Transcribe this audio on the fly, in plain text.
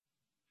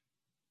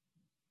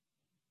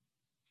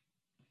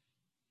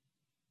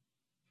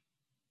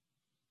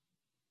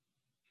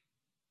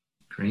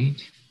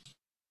Great.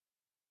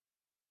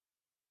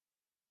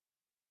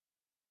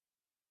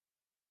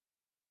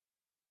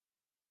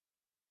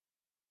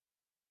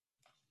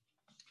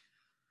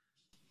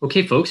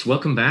 Okay, folks,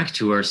 welcome back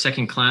to our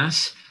second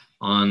class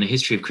on the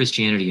history of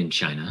Christianity in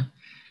China.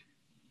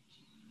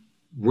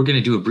 We're going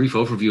to do a brief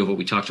overview of what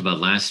we talked about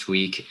last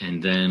week,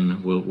 and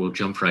then we'll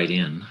jump right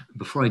in.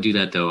 Before I do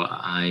that, though,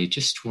 I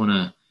just want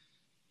to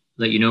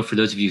let you know, for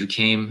those of you who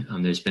came,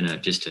 there's been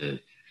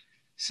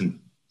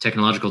some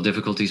technological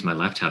difficulties. My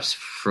laptop's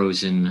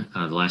frozen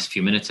the last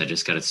few minutes. I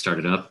just got it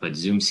started up, but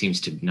Zoom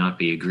seems to not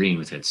be agreeing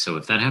with it. So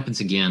if that happens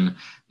again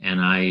and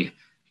I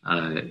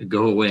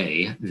go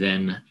away,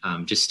 then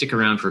just stick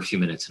around for a few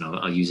minutes and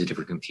I'll use a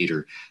different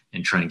computer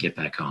and try and get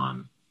back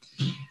on.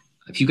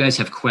 If you guys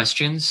have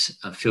questions,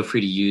 feel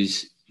free to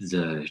use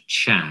the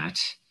chat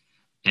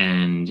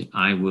and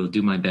I will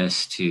do my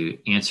best to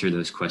answer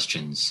those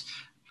questions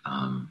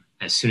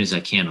as soon as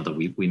I can, although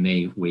we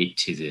may wait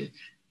to the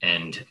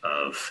end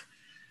of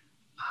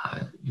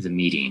the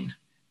meeting.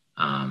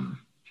 I'm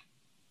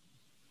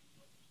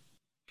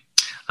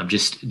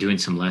just doing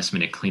some last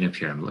minute cleanup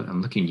here.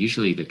 I'm looking,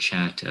 usually the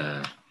chat,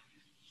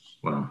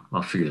 well,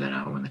 I'll figure that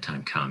out when the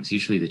time comes.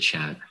 Usually the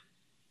chat,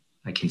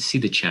 I can see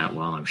the chat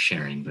while I'm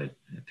sharing, but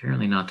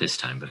apparently not this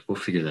time, but we'll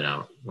figure that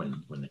out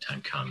when the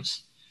time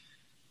comes.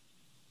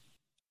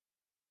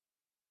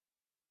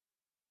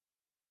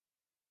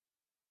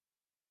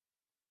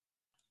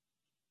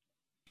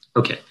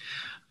 Okay,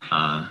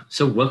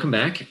 so welcome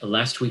back.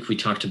 Last week we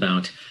talked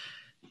about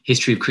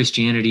history of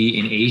Christianity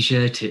in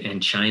Asia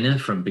and China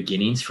from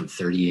beginnings from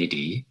 30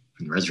 AD,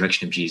 from the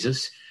resurrection of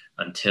Jesus,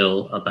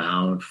 until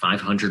about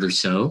 500 or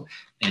so.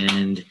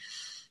 And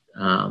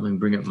let me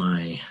bring up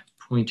my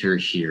pointer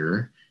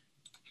here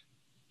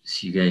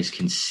so you guys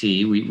can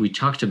see. We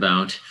talked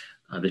about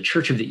the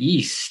Church of the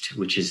East,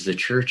 which is the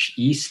church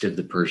east of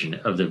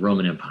the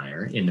Roman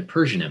Empire, in the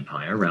Persian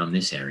Empire, around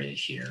this area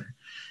here.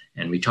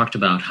 And we talked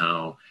about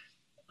how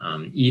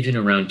even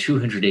around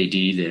 200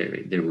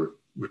 AD, there were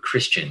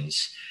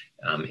Christians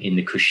in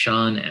the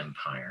Kushan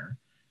Empire,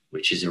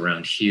 which is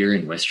around here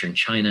in Western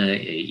China,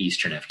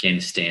 Eastern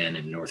Afghanistan,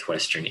 and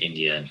Northwestern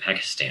India and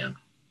Pakistan,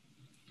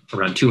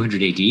 around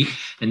 200 AD.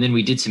 And then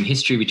we did some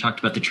history. We talked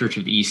about the Church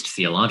of the East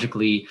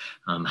theologically,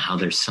 how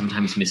they're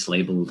sometimes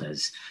mislabeled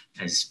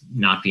as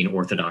not being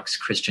Orthodox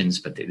Christians,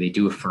 but they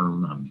do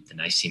affirm the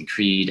Nicene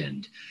Creed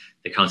and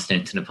the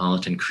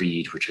Constantinopolitan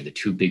Creed, which are the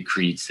two big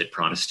creeds that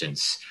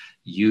Protestants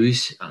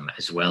use,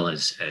 as well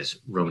as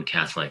Roman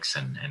Catholics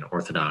and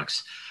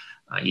Orthodox,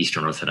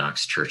 Eastern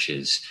Orthodox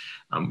churches.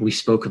 We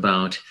spoke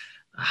about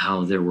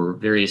how there were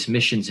various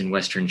missions in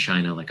Western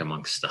China, like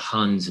amongst the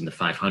Huns in the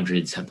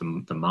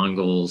 500s, the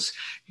Mongols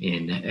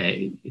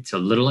it's a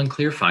little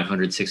unclear,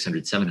 500,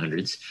 600,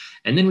 700s.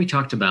 And then we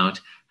talked about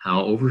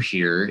how over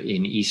here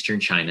in Eastern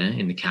China,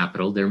 in the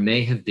capital, there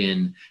may have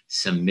been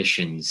some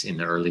missions in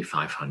the early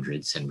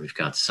 500s, and we've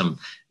got some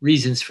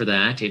reasons for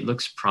that. It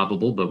looks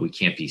probable, but we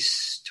can't be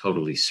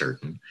totally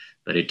certain.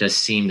 But it does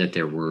seem that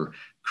there were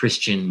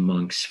Christian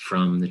monks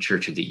from the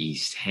Church of the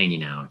East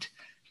hanging out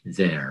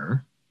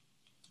there.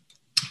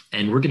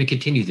 And we're going to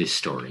continue this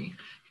story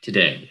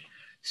today.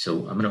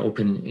 So I'm going to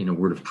open in a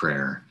word of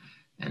prayer,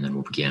 and then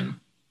we'll begin.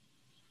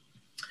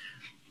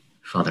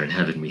 Father in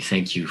heaven, we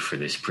thank you for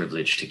this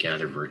privilege to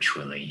gather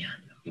virtually.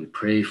 We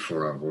pray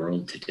for our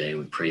world today.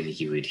 We pray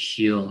that you would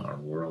heal our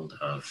world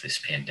of this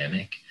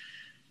pandemic.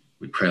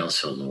 We pray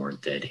also,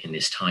 Lord, that in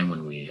this time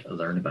when we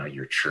learn about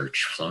your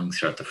church flowing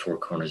throughout the four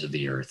corners of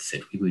the earth,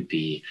 that we would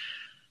be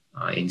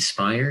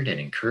inspired and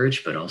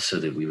encouraged, but also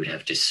that we would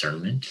have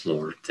discernment,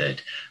 Lord,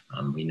 that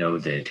we know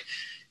that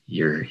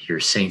your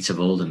saints of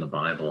old in the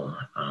Bible,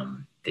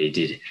 they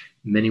did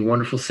many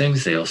wonderful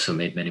things. They also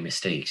made many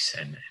mistakes.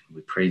 And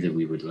we pray that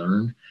we would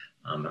learn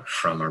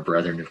from our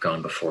brethren who've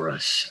gone before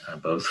us,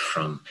 both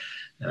from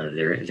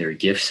their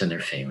gifts and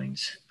their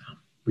failings.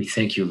 We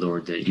thank you,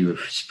 Lord, that you have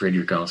spread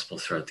your gospel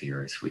throughout the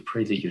earth. We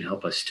pray that you'd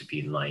help us to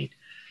be light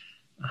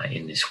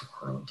in this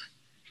world.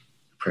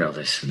 We pray all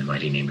this in the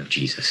mighty name of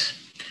Jesus.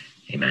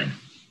 Amen.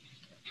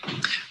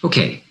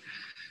 Okay.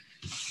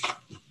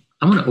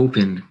 I want to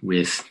open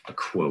with a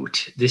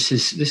quote.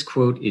 This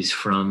quote is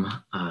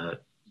from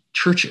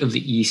Church of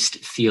the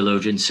East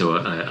theologian, so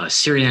a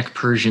Syriac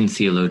Persian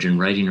theologian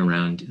writing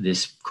around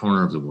this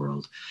corner of the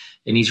world.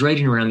 And he's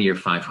writing around the year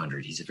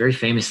 500. He's a very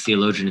famous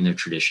theologian in their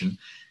tradition.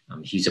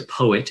 He's a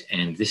poet,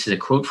 and this is a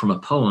quote from a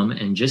poem.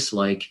 And just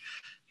like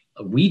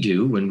we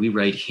do when we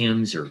write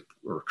hymns or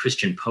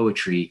Christian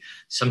poetry,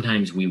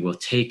 sometimes we will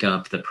take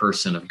up the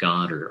person of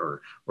God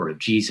or of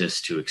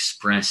Jesus to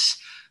express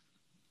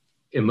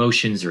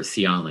emotions or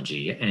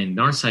theology. And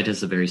Narsai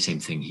does the very same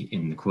thing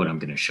in the quote I'm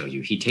going to show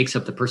you. He takes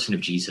up the person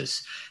of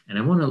Jesus. And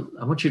I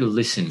want you to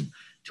listen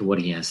to what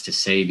he has to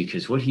say,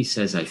 because what he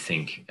says, I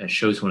think,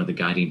 shows one of the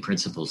guiding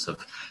principles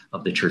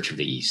of the Church of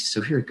the East.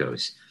 So here it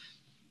goes.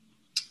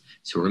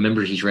 So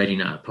remember, he's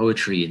writing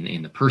poetry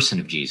in the person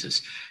of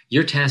Jesus.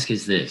 Your task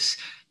is this: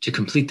 to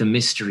complete the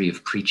mystery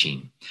of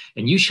preaching,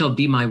 and you shall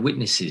be my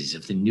witnesses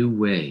of the new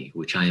way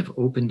which I have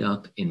opened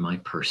up in my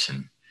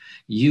person.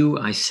 You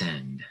I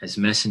send as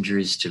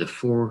messengers to the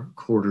four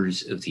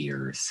quarters of the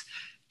earth,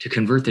 to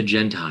convert the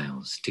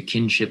Gentiles to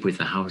kinship with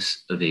the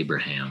house of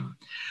Abraham.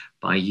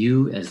 By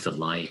you as the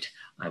light,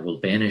 I will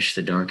banish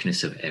the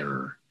darkness of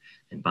error,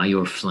 and by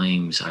your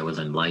flames I will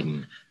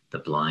enlighten the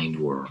blind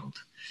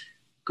world.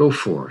 Go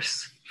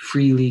forth,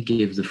 freely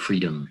give the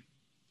freedom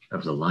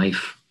of the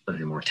life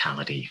of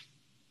immortality.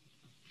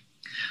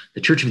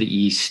 The Church of the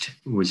East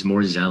was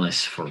more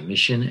zealous for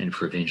mission and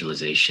for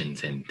evangelization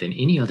than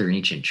any other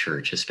ancient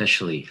church,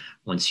 especially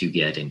once you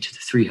get into the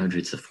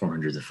 300s, the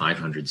 400s, the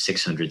 500s,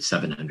 600s,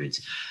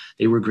 700s.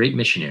 They were great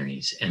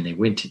missionaries, and they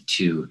went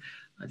to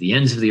the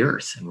ends of the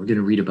earth, and we're going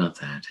to read about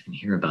that and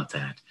hear about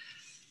that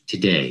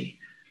today.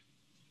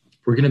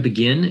 We're going to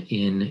begin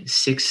in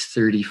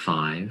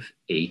 635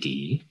 AD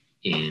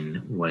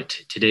in what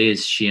today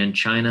is Xi'an,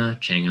 China,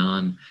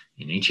 Chang'an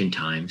in ancient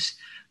times.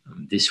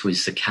 This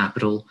was the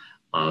capital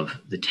of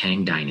the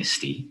Tang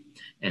Dynasty.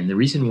 And the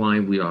reason why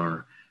we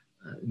are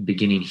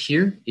beginning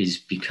here is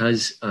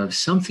because of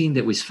something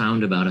that was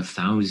found about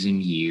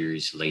 1,000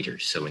 years later.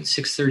 So in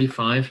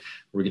 635,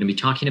 we're going to be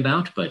talking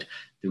about, but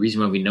the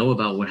reason why we know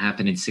about what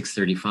happened in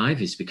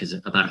 635 is because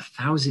about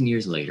 1,000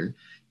 years later,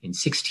 in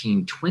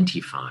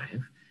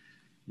 1625,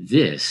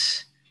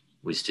 this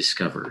was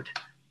discovered.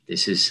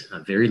 This is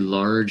a very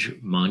large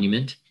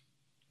monument,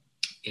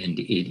 and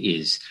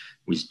it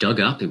was dug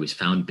up. It was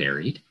found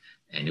buried,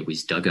 and it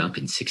was dug up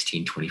in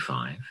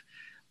 1625.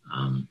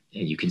 And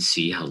you can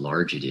see how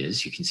large it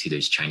is. You can see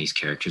those Chinese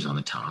characters on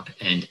the top.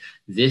 And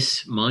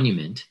this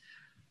monument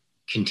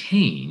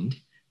contained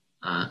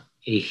a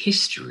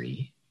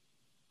history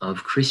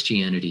of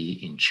Christianity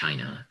in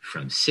China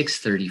from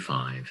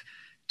 635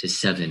 to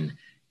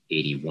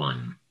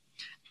 781.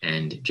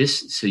 And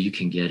just so you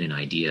can get an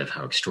idea of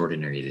how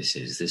extraordinary this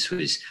is, this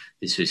was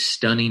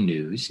stunning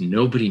news.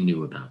 Nobody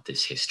knew about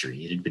this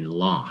history. It had been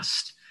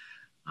lost.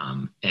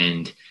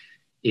 And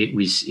it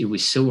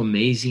was so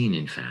amazing,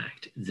 in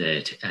fact,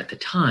 that at the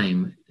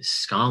time,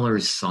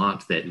 scholars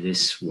thought that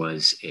this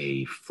was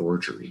a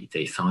forgery.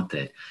 They thought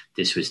that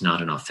this was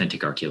not an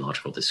authentic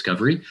archaeological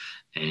discovery.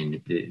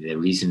 And the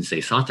reasons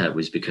they thought that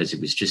was because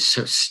it was just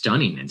so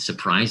stunning and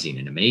surprising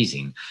and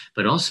amazing,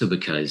 but also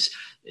because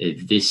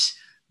this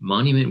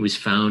monument was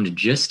found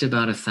just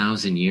about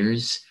 1,000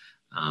 years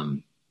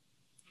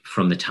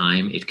from the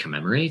time it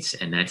commemorates,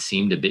 and that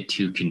seemed a bit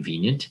too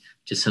convenient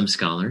to some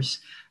scholars.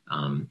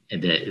 And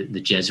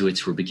the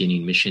Jesuits were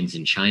beginning missions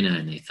in China,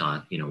 and they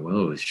thought,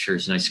 whoa, sure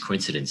is a nice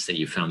coincidence that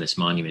you found this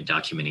monument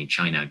documenting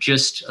China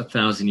just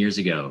 1,000 years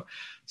ago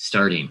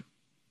starting.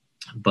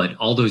 But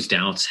all those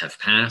doubts have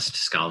passed.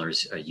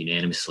 Scholars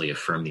unanimously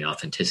affirm the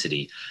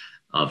authenticity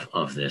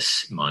of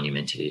this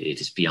monument.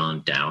 It is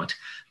beyond doubt,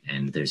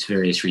 and there's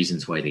various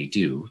reasons why they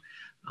do,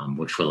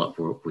 which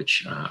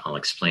I'll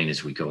explain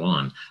as we go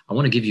on. I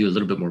want to give you a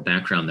little bit more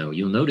background, though.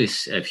 You'll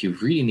notice, if you're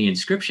reading the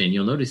inscription,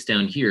 you'll notice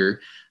down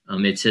here,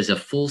 it says a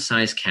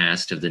full-size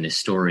cast of the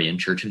Nestorian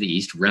Church of the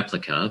East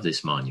replica of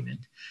this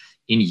monument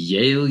in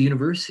Yale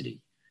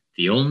University,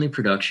 the only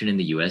production in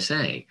the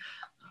USA.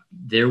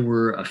 There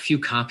were a few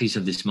copies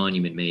of this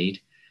monument made.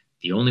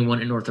 The only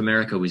one in North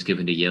America was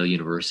given to Yale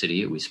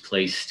University. It was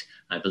placed,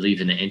 I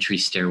believe, in the entry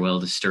stairwell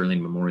to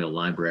Sterling Memorial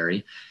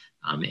Library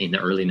in the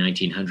early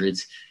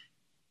 1900s.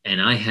 And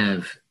I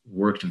have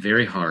worked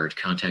very hard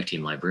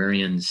contacting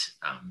librarians,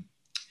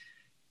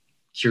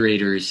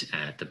 curators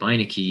at the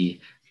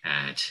Beinecke,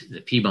 at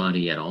the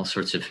Peabody, at all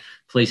sorts of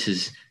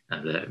places,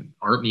 the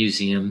Art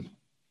Museum,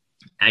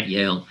 at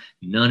Yale.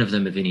 None of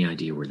them have any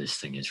idea where this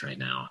thing is right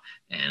now.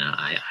 And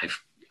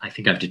I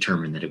think I've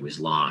determined that it was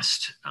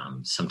lost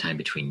sometime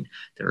between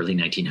the early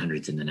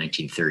 1900s and the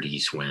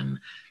 1930s when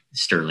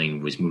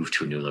Sterling was moved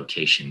to a new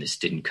location. This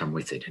didn't come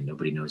with it, and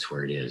nobody knows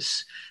where it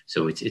is.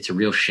 So it's a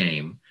real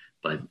shame,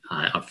 but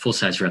a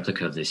full-size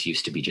replica of this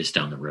used to be just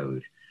down the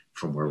road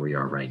from where we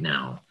are right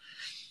now.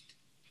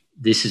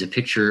 This is a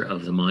picture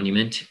of the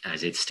monument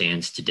as it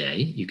stands today.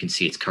 You can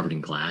see it's covered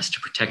in glass to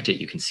protect it.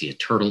 You can see a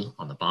turtle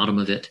on the bottom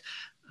of it.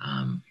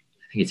 I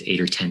think it's 8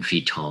 or 10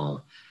 feet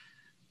tall.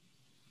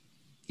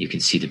 You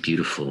can see the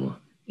beautiful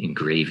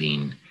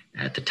engraving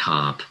at the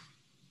top.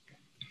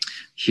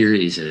 Here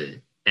is a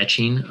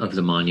etching of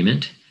the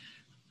monument.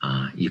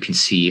 You can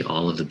see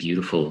all of the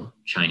beautiful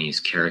Chinese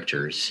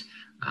characters.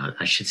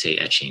 I should say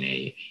etching,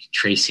 a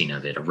tracing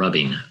of it, a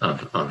rubbing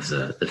of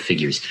the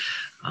figures.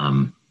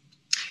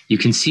 You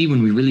can see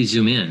when we really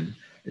zoom in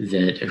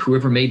that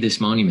whoever made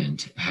this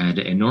monument had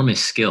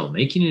enormous skill.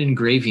 Making an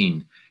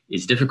engraving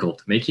is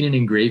difficult. Making an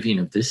engraving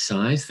of this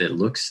size that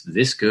looks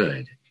this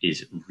good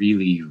is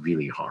really,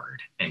 really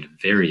hard and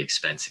very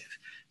expensive.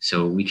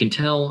 So we can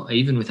tell,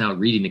 even without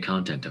reading the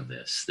content of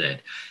this,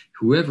 that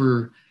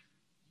whoever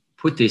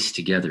put this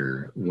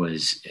together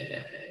was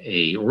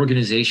a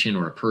organization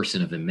or a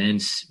person of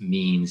immense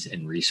means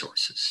and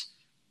resources.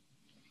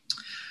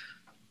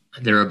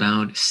 There are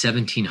about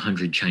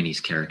 1,700 Chinese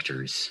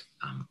characters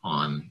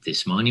on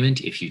this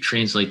monument. If you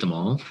translate them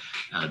all,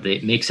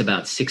 it makes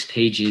about 6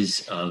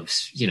 pages of,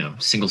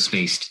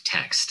 single-spaced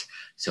text.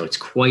 So it's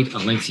quite a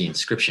lengthy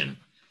inscription.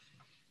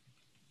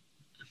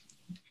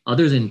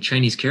 Other than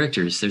Chinese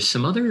characters, there's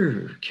some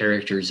other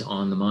characters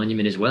on the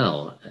monument as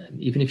well.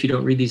 Even if you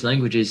don't read these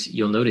languages,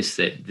 you'll notice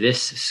that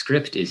this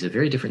script is a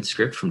very different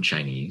script from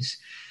Chinese.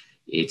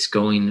 It's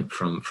going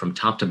from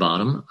top to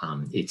bottom.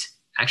 It's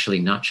actually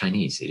not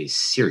Chinese. It is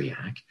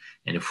Syriac.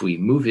 And if we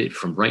move it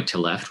from right to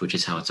left, which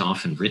is how it's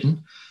often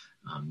written,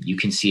 you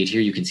can see it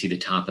here. You can see the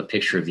top, a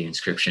picture of the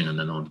inscription, and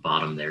then on the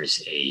bottom,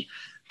 there's a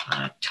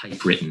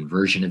typewritten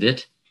version of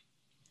it.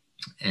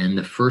 And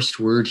the first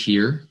word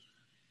here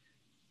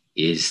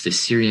is the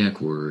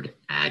Syriac word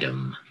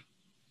Adam.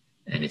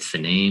 And it's the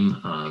name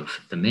of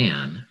the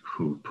man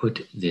who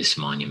put this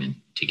monument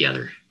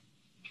together.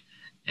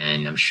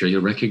 And I'm sure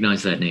you'll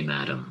recognize that name,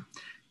 Adam.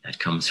 That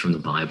comes from the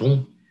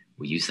Bible.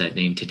 We use that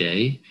name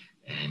today,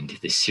 and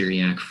the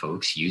Syriac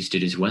folks used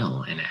it as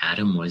well. And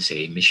Adam was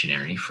a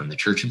missionary from the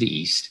Church of the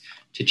East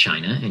to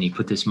China, and he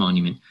put this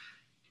monument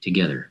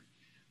together.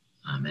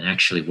 And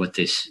actually what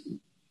this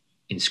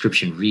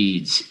inscription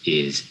reads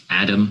is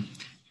Adam,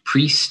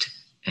 priest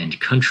and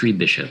country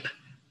bishop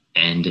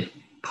and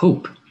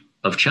Pope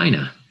of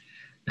China.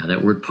 Now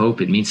that word Pope,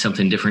 it means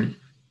something different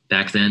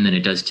back then than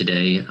it does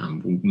today.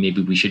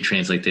 Maybe we should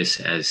translate this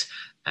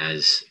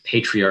as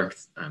patriarch.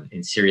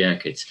 In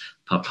Syriac, it's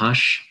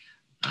Papash,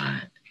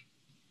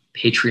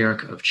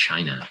 Patriarch of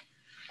China.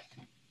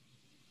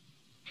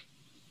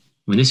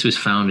 When this was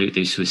founded,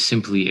 this was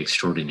simply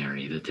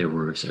extraordinary, that there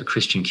was a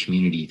Christian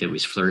community that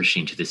was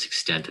flourishing to this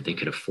extent that they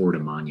could afford a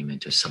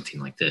monument or something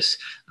like this.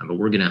 But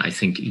we're going to, I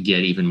think,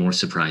 get even more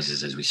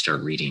surprises as we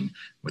start reading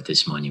what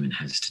this monument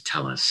has to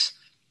tell us.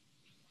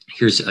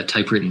 Here's a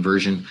typewritten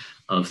version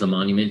of the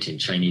monument in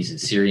Chinese and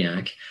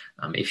Syriac.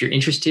 If you're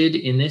interested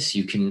in this,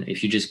 you can,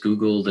 if you just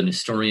Google the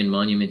Nestorian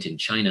monument in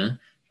China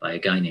by a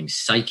guy named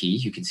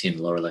Saiki, you can see in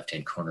the lower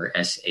left-hand corner,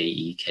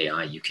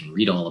 Saeki. You can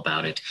read all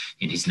about it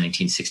in his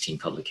 1916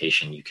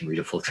 publication. You can read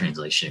a full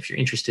translation if you're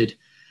interested.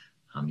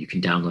 You can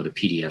download a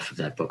PDF of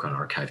that book on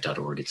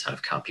archive.org. It's out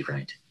of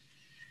copyright.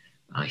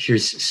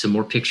 Here's some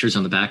more pictures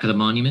on the back of the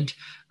monument.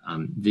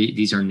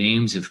 These are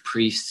names of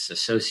priests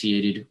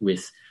associated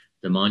with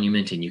the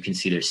monument, and you can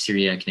see their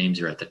Syriac names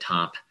are at the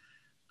top,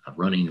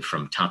 running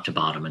from top to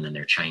bottom, and then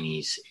their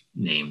Chinese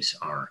names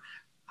are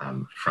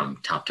from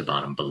top to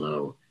bottom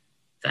below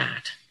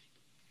that.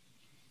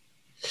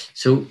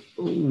 So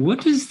what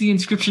does the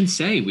inscription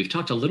say? We've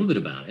talked a little bit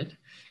about it,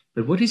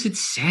 but what does it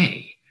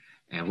say?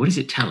 What does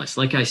it tell us?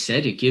 Like I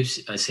said, it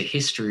gives us a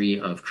history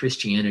of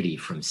Christianity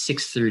from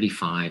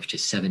 635 to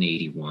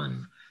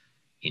 781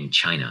 in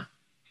China.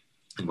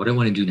 And what I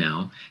want to do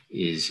now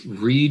is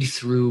read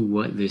through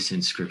what this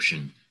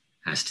inscription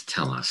has to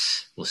tell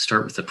us. We'll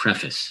start with the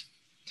preface.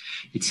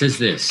 It says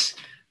this: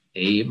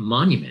 a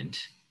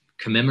monument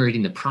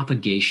commemorating the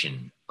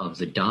propagation of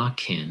the Da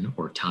Qin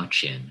or Ta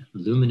Qin,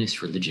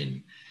 luminous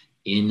religion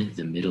in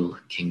the Middle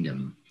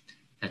Kingdom.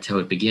 That's how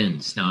it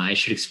begins. Now, I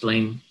should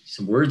explain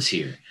some words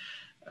here.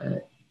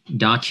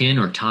 Da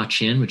Qin or Ta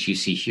Qin, which you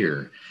see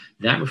here,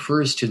 that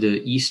refers to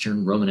the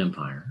Eastern Roman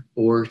Empire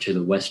or to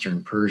the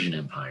Western Persian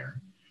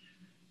Empire.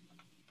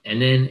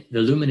 And then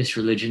the luminous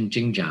religion,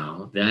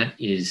 Jingzhao, that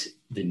is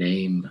the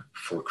name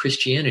for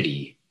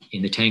Christianity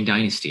in the Tang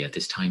Dynasty at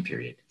this time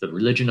period, the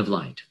religion of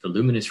light, the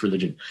luminous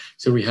religion.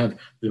 So we have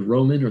the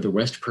Roman or the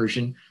West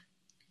Persian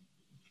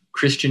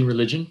Christian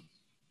religion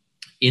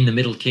in the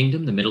Middle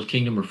Kingdom. The Middle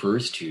Kingdom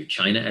refers to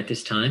China at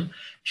this time.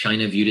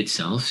 China viewed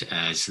itself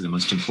as the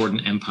most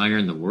important empire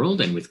in the world,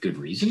 and with good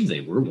reason.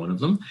 They were one of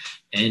them.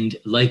 And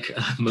like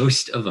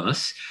most of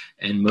us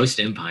and most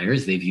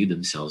empires, they viewed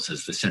themselves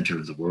as the center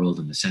of the world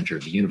and the center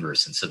of the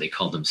universe. And so they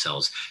called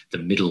themselves the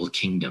Middle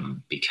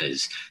Kingdom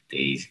because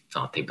they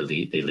thought they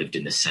believed they lived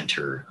in the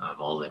center of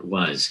all that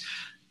was.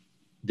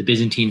 The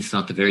Byzantines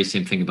thought the very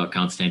same thing about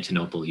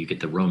Constantinople. You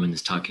get the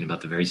Romans talking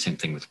about the very same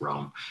thing with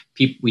Rome.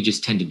 We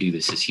just tend to do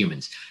this as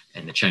humans,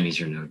 and the Chinese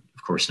are,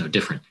 of course, no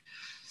different.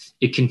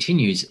 It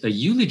continues, a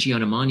eulogy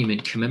on a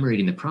monument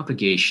commemorating the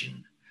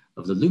propagation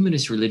of the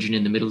luminous religion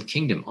in the Middle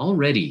Kingdom.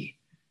 Already,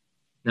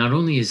 not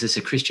only is this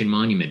a Christian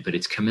monument, but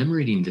it's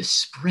commemorating the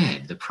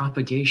spread, the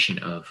propagation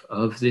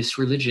of this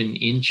religion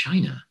in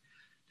China.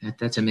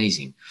 That's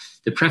amazing.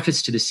 The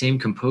preface to the same,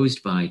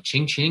 composed by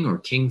Qingqing or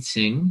King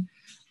Xing,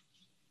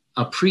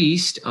 a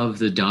priest of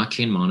the Da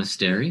Qin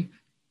monastery.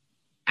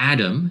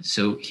 Adam,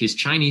 so his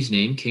Chinese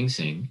name, King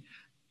Xing,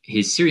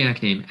 his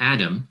Syriac name,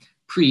 Adam,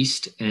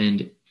 priest,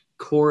 and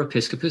Cor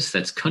Episcopus,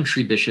 that's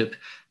country bishop,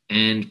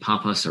 and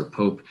Papas or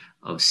Pope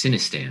of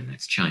Sinistan,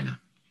 that's China.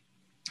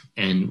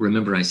 And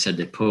remember I said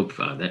that Pope,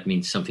 that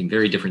means something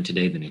very different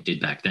today than it did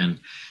back then.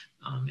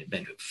 It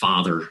meant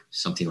father,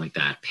 something like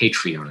that,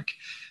 patriarch.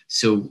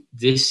 So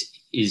this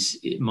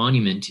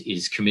monument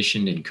is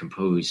commissioned and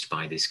composed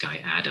by this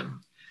guy,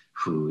 Adam,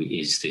 who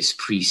is this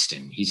priest,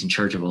 and he's in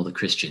charge of all the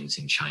Christians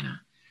in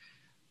China.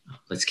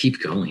 Let's keep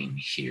going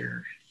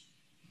here.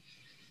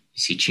 You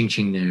see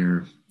Qingqing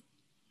there,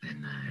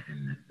 and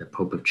the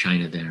Pope of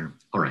China there.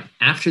 All right,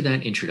 after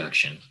that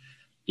introduction,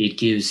 it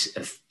gives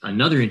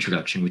another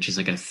introduction, which is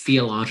like a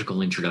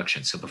theological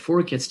introduction. So before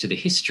it gets to the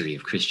history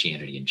of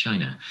Christianity in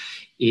China,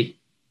 it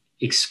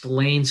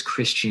explains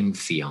Christian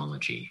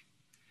theology.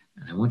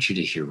 And I want you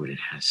to hear what it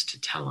has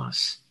to tell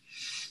us.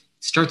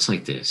 It starts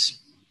like this.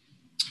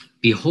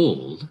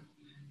 Behold,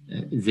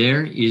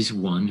 there is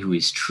one who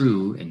is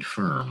true and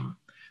firm,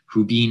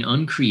 who being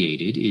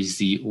uncreated is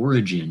the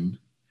origin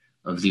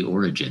of the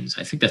origins.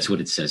 I think that's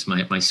what it says.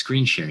 My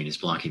screen sharing is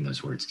blocking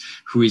those words.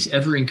 Who is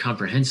ever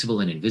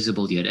incomprehensible and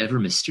invisible, yet ever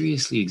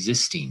mysteriously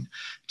existing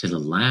to the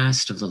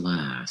last of the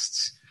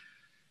lasts.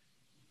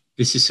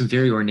 This is some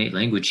very ornate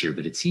language here,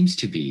 but it seems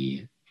to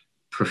be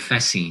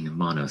professing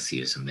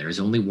monotheism. There is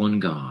only one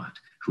God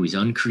who is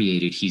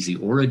uncreated. He's the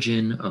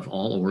origin of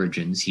all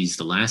origins. He's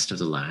the last of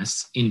the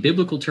lasts. In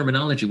biblical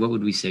terminology, what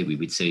would we say? We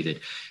would say that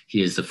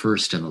he is the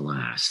first and the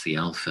last, the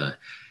Alpha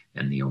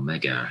and the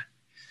Omega.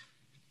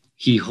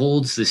 He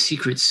holds the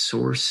secret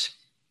source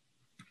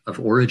of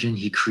origin.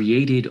 He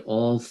created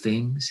all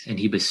things, and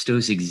he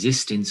bestows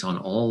existence on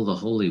all the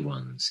holy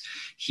ones.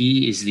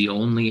 He is the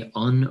only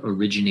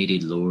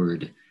unoriginated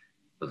Lord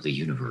of the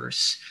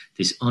universe.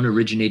 This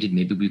unoriginated,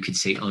 maybe we could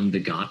say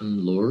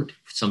unbegotten Lord.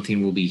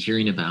 Something we'll be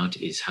hearing about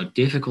is how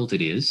difficult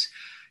it is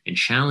and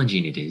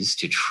challenging it is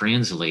to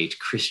translate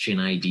Christian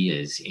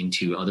ideas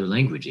into other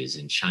languages,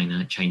 and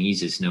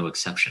Chinese is no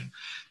exception.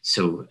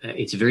 So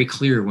it's very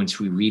clear once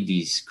we read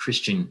these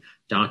Christian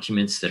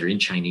documents that are in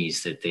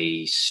Chinese that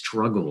they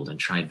struggled and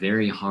tried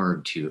very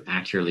hard to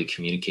accurately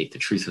communicate the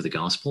truth of the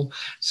gospel,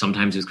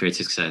 sometimes with great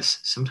success,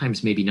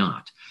 sometimes maybe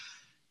not.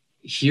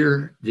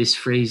 Here, this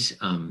phrase,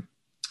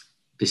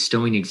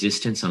 bestowing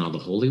existence on all the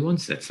holy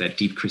ones, that's that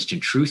deep Christian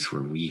truth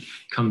where we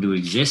come to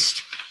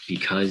exist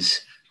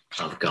because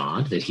of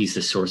God, that he's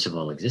the source of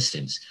all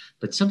existence.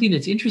 But something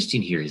that's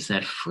interesting here is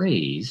that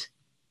phrase,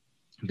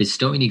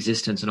 bestowing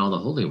existence on all the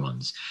holy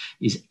ones,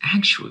 is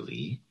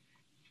actually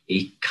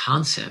a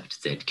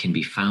concept that can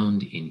be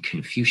found in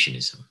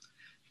Confucianism.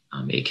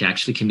 It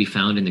actually can be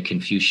found in the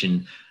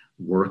Confucian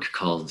work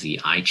called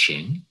the I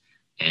Ching.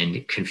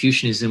 And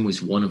Confucianism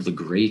was one of the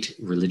great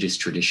religious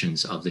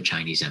traditions of the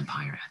Chinese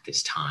Empire at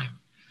this time.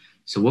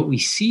 So what we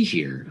see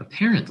here,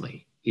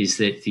 apparently, is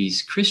that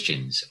these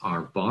Christians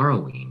are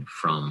borrowing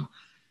from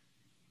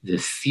the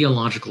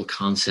theological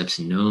concepts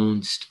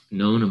known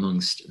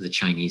amongst the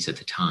Chinese at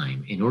the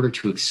time in order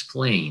to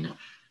explain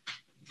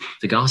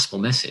the gospel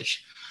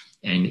message.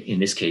 And in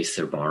this case,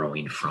 they're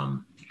borrowing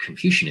from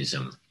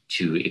Confucianism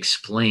to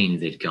explain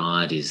that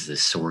God is the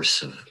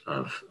source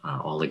of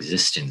all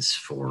existence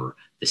for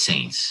the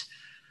saints.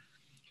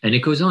 And it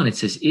goes on, it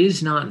says,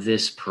 is not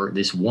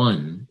this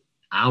one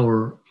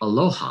our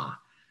aloha?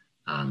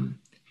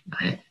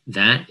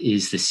 That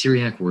is the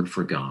Syriac word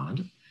for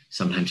God,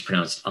 sometimes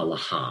pronounced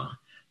Allaha.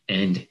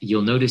 And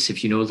you'll notice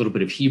if you know a little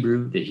bit of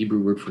Hebrew, the Hebrew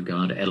word for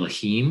God,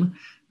 Elohim,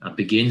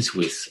 begins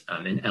with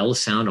an L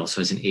sound,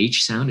 also has an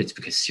H sound. It's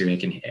because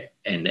Syriac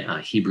and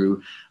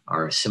Hebrew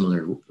are a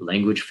similar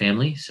language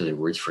family, so their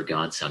words for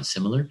God sound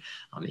similar.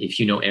 If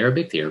you know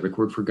Arabic, the Arabic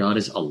word for God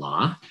is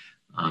Allah,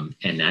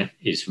 and that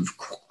is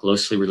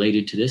closely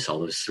related to this. All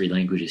those three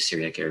languages,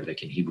 Syriac,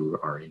 Arabic, and Hebrew,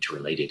 are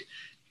interrelated.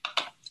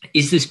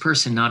 Is this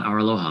person not our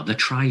Aloha, the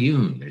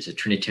triune? There's a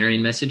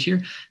Trinitarian message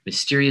here.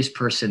 Mysterious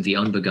person, the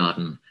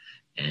unbegotten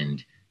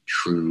and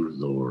true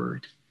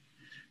Lord.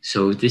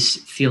 So this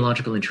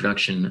theological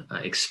introduction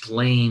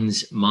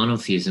explains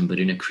monotheism, but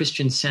in a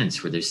Christian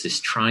sense, where there's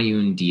this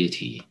triune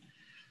deity.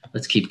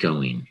 Let's keep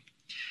going.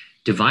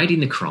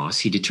 Dividing the cross,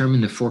 he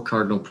determined the four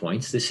cardinal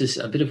points. This is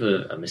a bit of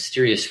a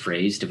mysterious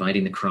phrase.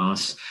 Dividing the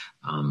cross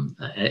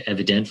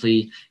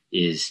evidently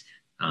is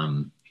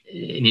an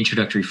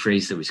introductory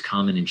phrase that was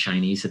common in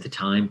Chinese at the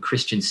time.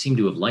 Christians seem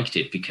to have liked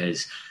it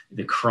because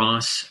the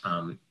cross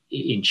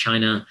in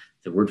China,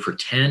 the word for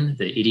 10,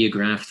 the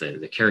ideograph,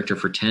 the character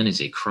for 10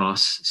 is a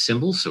cross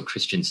symbol. So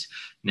Christians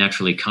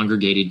naturally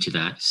congregated to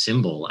that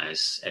symbol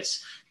as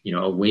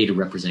a way to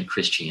represent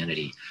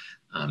Christianity.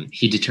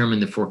 He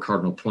determined the four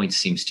cardinal points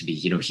seems to be,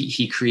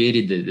 he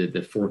created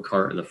the four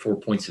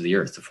points of the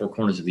earth, the four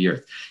corners of the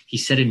earth. He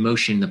set in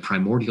motion the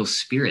primordial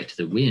spirit,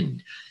 the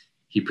wind.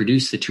 He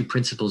produced the two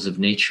principles of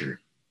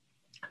nature.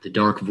 The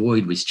dark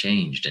void was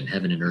changed and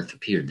heaven and earth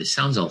appeared. This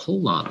sounds a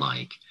whole lot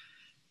like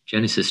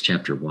Genesis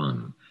chapter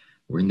 1,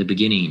 where in the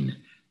beginning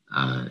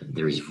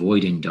there is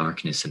void and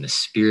darkness and the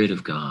Spirit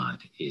of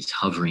God is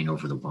hovering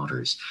over the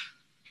waters.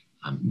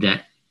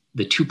 That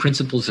the two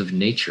principles of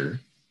nature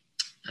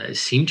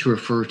seem to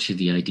refer to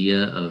the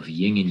idea of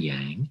yin and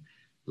yang,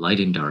 light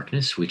and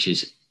darkness, which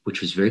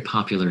was very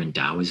popular in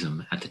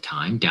Taoism at the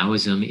time.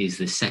 Taoism is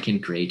the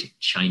second great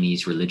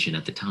Chinese religion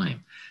at the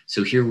time.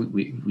 So here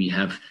we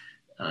have,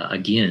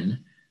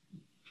 again,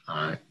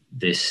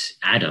 this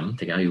Adam,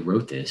 the guy who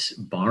wrote this,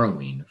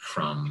 borrowing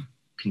from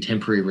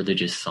contemporary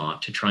religious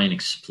thought to try and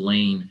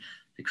explain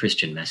the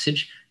Christian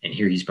message. And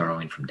here he's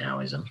borrowing from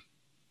Taoism.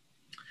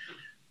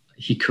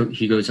 He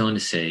goes on to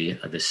say,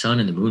 the sun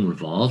and the moon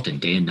revolved and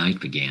day and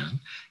night began.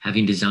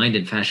 Having designed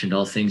and fashioned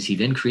all things, he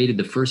then created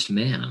the first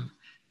man.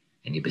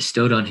 And he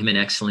bestowed on him an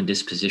excellent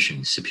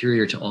disposition,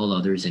 superior to all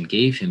others, and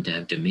gave him to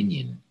have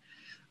dominion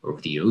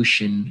over the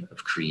ocean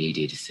of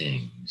created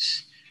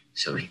things.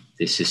 So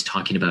this is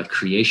talking about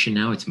creation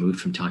now. It's moved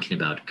from talking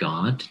about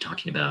God to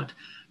talking about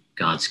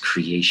God's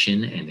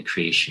creation and the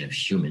creation of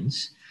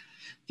humans.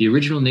 The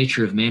original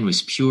nature of man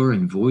was pure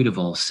and void of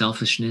all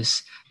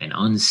selfishness and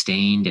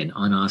unstained and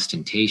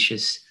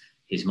unostentatious.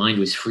 His mind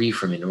was free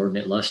from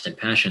inordinate lust and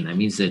passion. That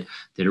means that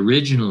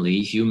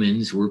originally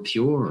humans were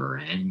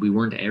pure and we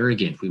weren't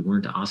arrogant. We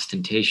weren't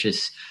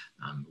ostentatious.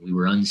 We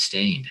were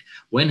unstained.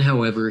 When,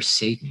 however,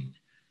 Satan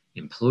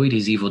employed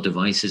his evil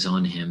devices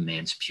on him,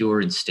 man's pure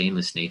and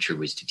stainless nature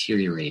was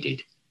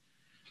deteriorated.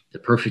 The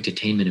perfect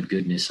attainment of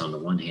goodness on the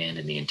one hand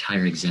and the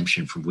entire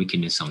exemption from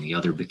wickedness on the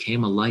other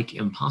became alike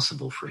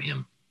impossible for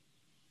him.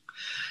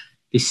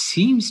 This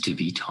seems to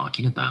be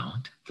talking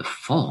about the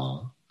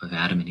fall of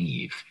Adam and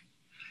Eve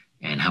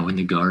and how in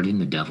the garden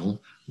the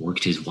devil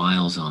worked his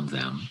wiles on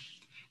them.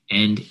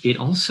 And it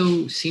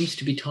also seems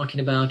to be talking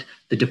about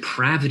the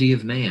depravity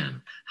of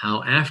man,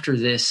 how after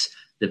this,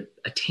 the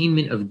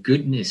attainment of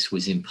goodness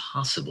was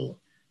impossible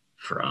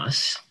for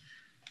us.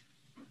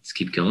 Let's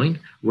keep going.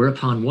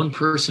 Whereupon one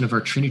person of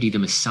our Trinity, the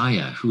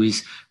Messiah, who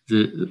is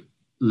the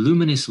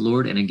luminous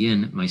Lord, and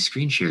again, my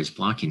screen share is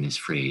blocking this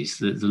phrase,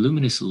 the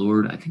luminous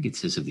Lord, I think it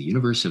says of the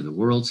universe, of the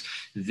worlds,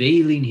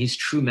 veiling his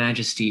true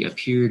majesty,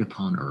 appeared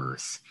upon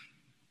earth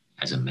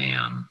as a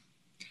man.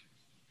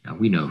 Now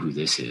we know who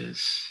this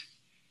is.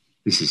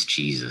 This is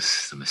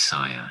Jesus, the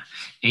Messiah.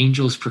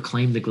 Angels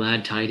proclaimed the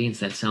glad tidings.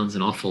 That sounds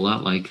an awful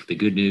lot like the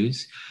good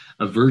news.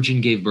 A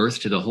virgin gave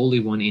birth to the Holy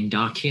One in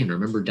Dakin.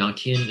 Remember,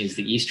 Dakin is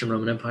the Eastern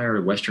Roman Empire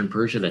or Western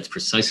Persia. That's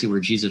precisely where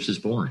Jesus was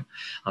born.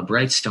 A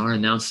bright star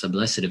announced the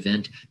blessed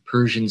event.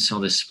 Persians saw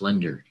the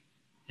splendor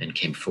and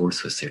came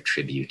forth with their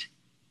tribute.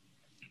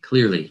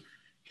 Clearly,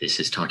 this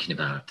is talking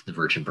about the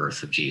virgin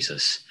birth of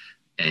Jesus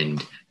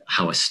and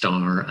how a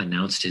star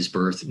announced his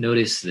birth.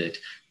 Notice that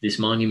this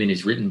monument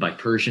is written by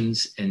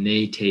Persians, and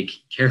they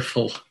take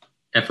careful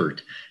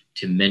effort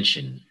to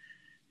mention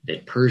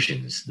that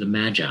Persians, the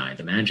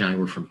Magi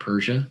were from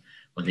Persia.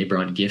 When they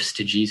brought gifts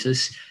to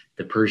Jesus,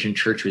 the Persian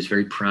church was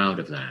very proud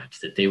of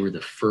that they were the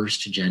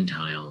first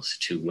Gentiles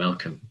to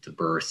welcome the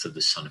birth of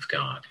the Son of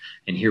God.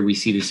 And here we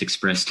see this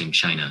expressed in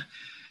China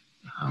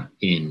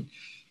in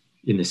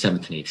the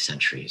 7th and 8th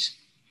centuries.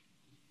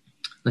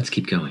 Let's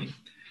keep going.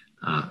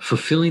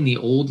 Fulfilling the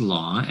old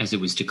law as it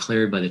was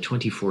declared by the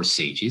 24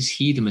 sages,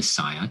 he, the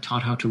Messiah,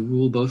 taught how to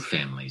rule both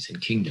families and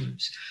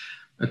kingdoms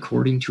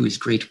according to his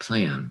great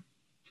plan.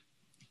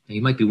 Now,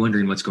 you might be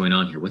wondering what's going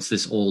on here. What's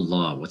this old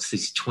law? What's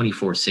these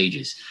 24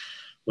 sages?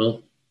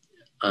 Well,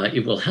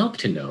 it will help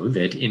to know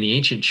that in the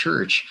ancient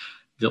church,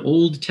 the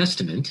Old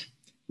Testament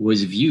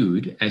was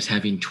viewed as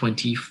having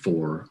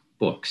 24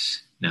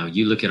 books. Now,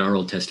 you look at our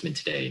Old Testament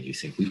today and you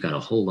think we've got a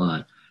whole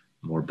lot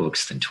more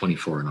books than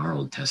 24 in our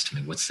Old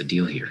Testament. What's the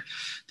deal here?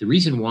 The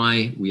reason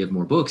why we have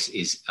more books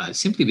is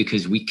simply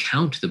because we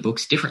count the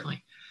books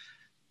differently.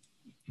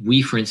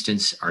 We, for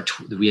instance,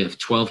 we have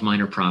 12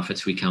 minor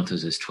prophets. We count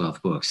those as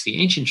 12 books. The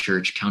ancient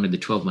church counted the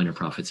 12 minor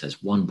prophets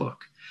as one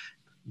book.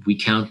 We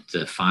count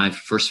the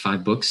first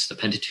five books, the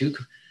Pentateuch,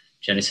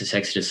 Genesis,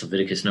 Exodus,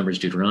 Leviticus, Numbers,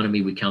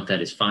 Deuteronomy. We count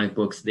that as 5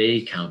 books.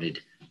 They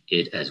counted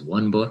it as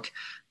one book.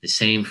 The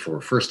same for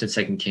 1st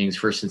and 2nd Kings,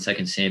 1st and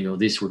 2nd Samuel.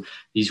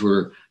 These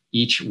were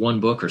each one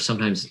book, or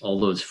sometimes all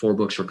those 4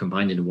 books were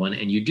combined into one.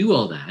 And you do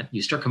all that.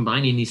 You start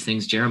combining these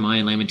things. Jeremiah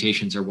and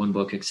Lamentations are one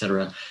book,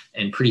 etc.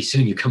 And pretty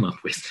soon you come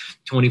up with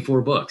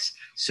 24 books.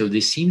 So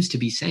this seems to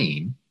be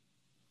saying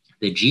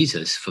that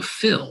Jesus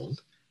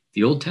fulfilled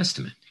the Old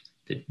Testament.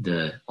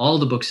 All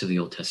the books of the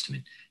Old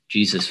Testament,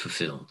 Jesus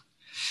fulfilled.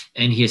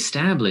 And he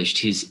established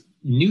his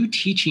new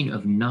teaching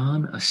of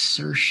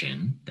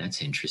non-assertion.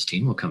 That's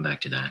interesting. We'll come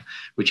back to that,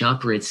 which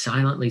operates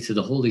silently through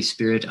the Holy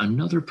Spirit,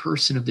 another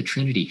person of the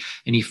Trinity.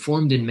 And he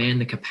formed in man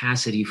the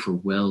capacity for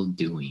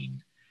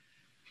well-doing.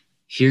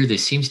 Here,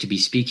 this seems to be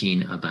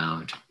speaking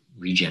about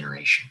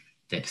regeneration,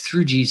 that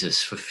through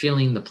Jesus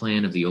fulfilling the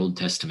plan of the Old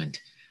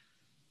Testament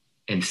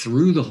and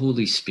through the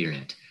Holy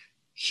Spirit,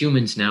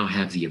 humans now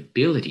have the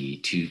ability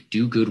to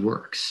do good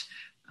works.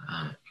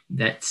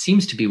 That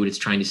seems to be what it's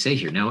trying to say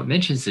here. Now, it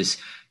mentions this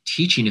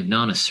teaching of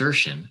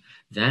non-assertion.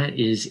 That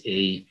is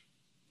a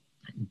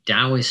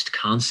Taoist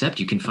concept.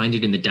 You can find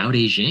it in the Tao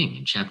Te Ching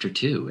in chapter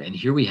 2. And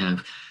here we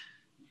have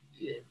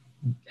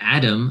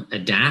Adam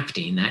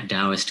adapting that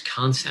Taoist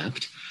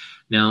concept.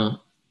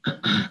 Now,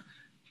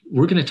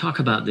 we're going to talk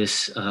about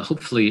this,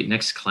 hopefully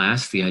next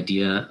class, the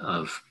idea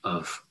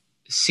of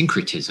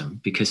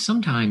syncretism, because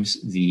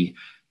sometimes the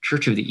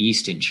Church of the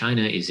East in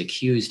China is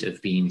accused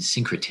of being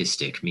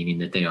syncretistic, meaning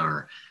that they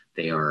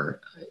are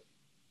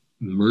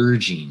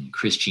merging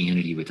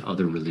Christianity with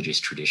other religious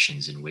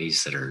traditions in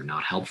ways that are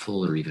not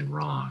helpful or even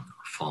wrong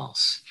or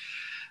false.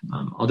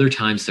 Other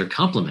times they're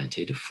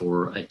complimented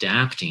for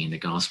adapting the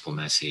gospel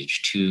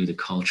message to the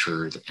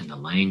culture and the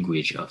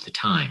language of the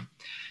time.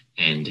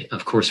 And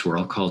of course, we're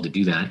all called to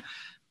do that.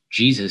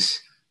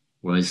 Jesus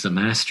was the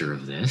master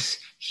of this.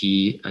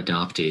 He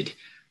adopted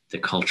the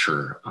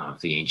culture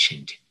of the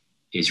ancient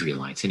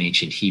Israelites in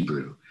ancient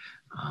Hebrew.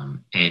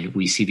 And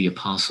we see the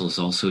apostles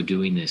also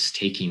doing this,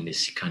 taking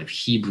this kind of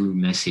Hebrew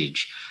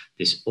message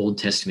this Old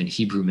Testament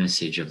Hebrew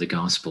message of the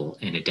gospel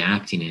and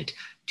adapting it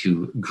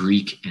to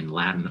Greek and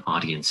Latin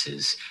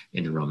audiences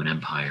in the Roman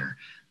Empire.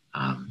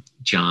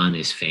 John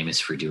is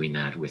famous for doing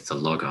that with the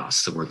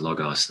Logos, the word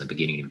Logos in the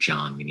beginning of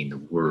John, meaning the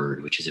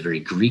word, which is a very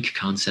Greek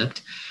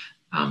concept.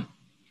 But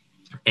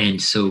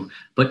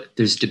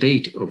there's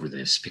debate over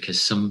this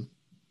because some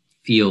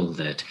feel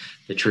that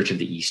the Church of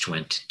the East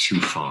went too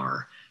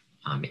far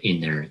in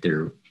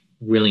their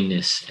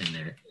willingness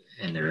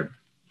and their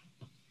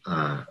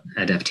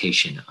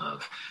adaptation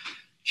of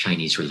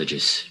Chinese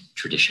religious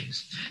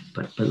traditions.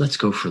 But let's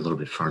go for a little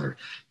bit farther.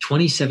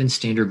 27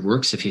 standard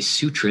works of his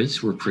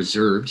sutras were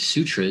preserved.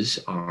 Sutras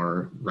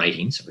are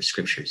writings or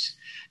scriptures.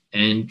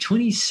 And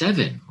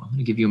 27, well, I'm going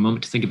to give you a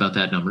moment to think about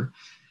that number.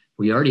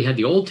 We already had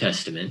the Old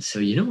Testament, so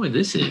you know what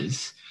this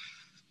is.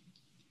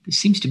 This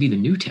seems to be the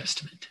New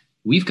Testament.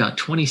 We've got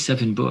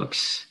 27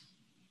 books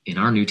in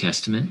our New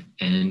Testament,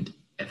 and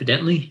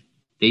evidently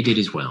they did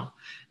as well.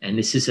 And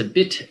this is a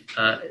bit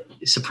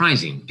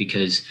surprising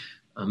because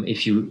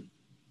if you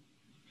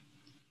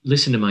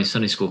listen to my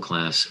Sunday school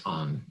class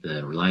on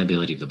the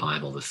reliability of the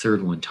Bible, the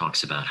third one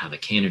talks about how the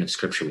canon of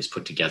Scripture was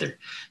put together.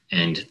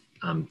 And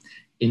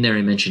in there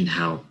I mentioned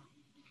how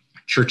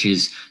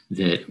churches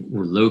that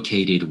were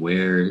located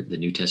where the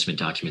New Testament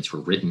documents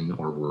were written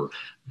or were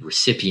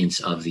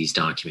recipients of these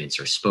documents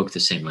or spoke the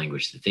same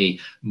language, that they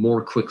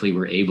more quickly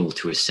were able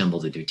to assemble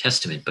the New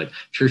Testament. But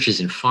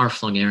churches in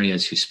far-flung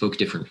areas who spoke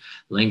different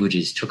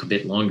languages took a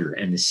bit longer.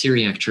 And the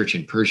Syriac church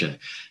in Persia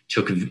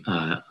took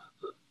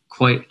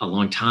quite a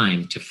long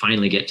time to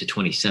finally get to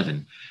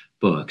 27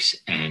 books.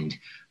 And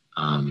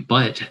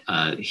but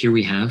here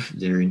we have,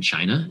 they're in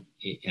China,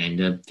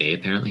 and they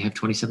apparently have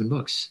 27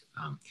 books.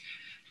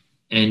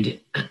 And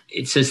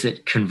it says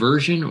that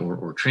conversion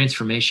or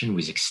transformation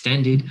was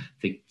extended.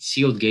 The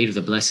sealed gate of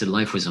the blessed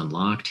life was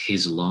unlocked.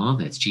 His law,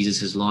 that's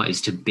Jesus' law,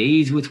 is to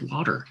bathe with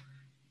water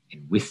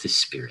and with the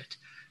Spirit,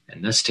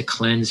 and thus to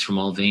cleanse from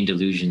all vain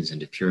delusions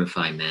and to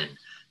purify men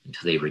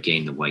until they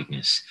regain the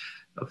whiteness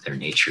of their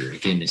nature.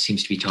 Again, this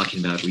seems to be talking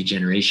about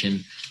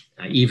regeneration,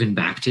 even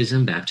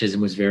baptism.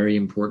 Baptism was very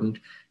important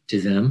to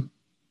them.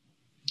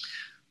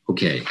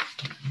 Okay.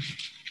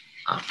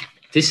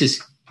 This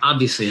is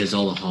obviously has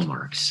all the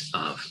hallmarks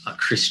of a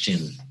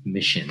Christian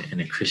mission and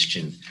a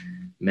Christian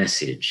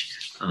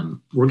message.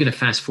 We're going to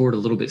fast forward a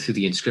little bit through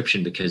the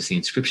inscription because the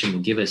inscription will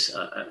give us,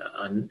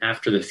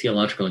 after the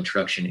theological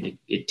introduction,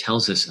 it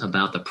tells us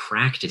about the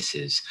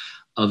practices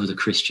of the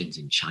Christians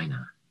in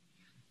China.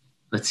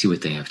 Let's see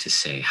what they have to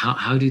say.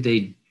 How do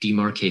they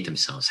demarcate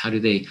themselves? How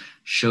do they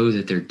show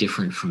that they're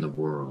different from the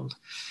world?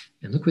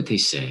 And look what they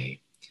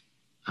say.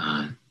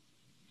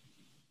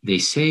 They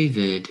say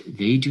that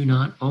they do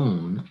not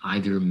own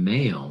either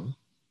male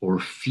or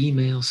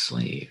female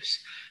slaves,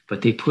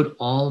 but they put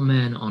all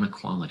men on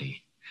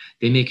equality.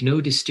 They make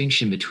no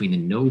distinction between the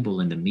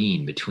noble and the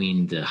mean,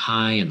 between the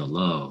high and the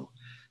low.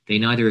 They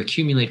neither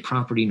accumulate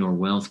property nor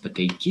wealth, but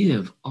they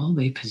give all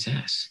they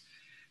possess.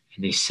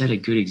 And they set a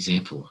good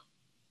example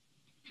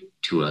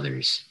to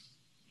others.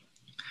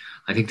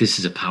 I think this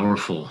is a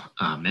powerful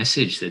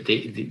message that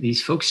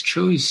these folks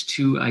chose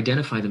to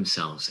identify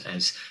themselves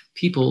as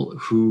people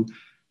who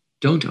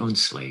don't own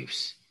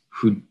slaves,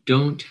 who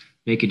don't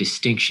make a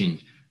distinction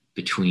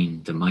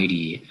between the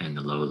mighty and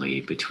the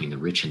lowly, between the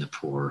rich and the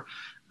poor.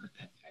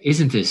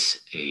 Isn't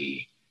this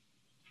a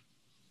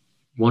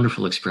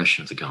wonderful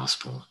expression of the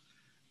gospel?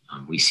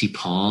 We see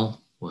Paul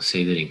will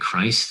say that in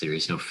Christ there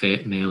is no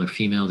male or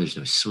female, there's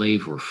no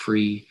slave or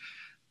free,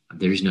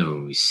 there's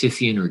no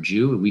Scythian or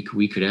Jew.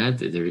 We could add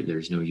that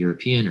there's no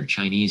European or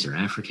Chinese or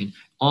African.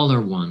 All are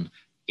one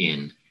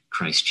in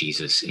Christ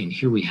Jesus. And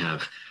here we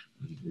have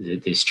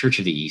this Church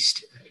of the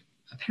East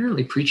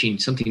apparently preaching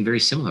something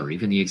very similar,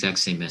 even the exact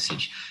same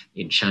message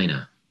in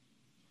China.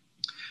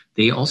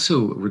 They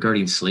also,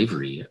 regarding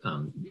slavery,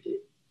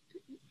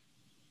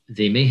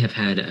 they may have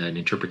had an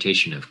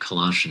interpretation of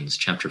Colossians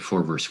chapter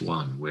 4, verse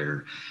 1,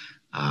 where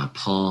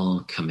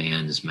Paul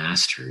commands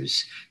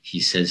masters. He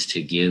says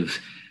to give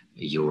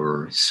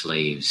your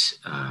slaves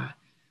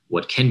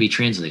what can be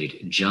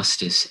translated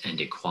justice and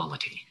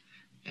equality.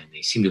 And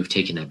they seem to have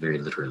taken that very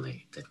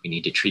literally, that we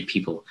need to treat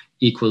people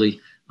equally.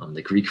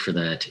 The Greek for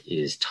that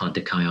is ta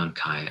dikaion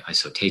kai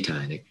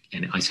isoteta,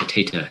 and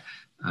isoteta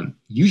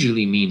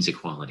usually means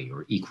equality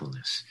or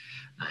equalness.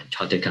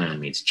 Ta dikaion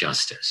means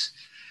justice.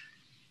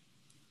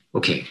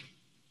 Okay,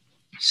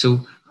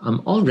 so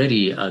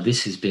already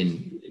this has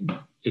been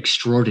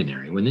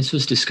extraordinary. When this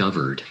was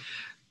discovered,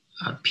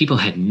 people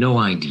had no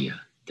idea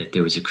that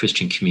there was a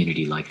Christian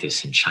community like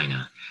this in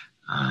China,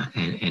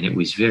 and it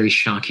was very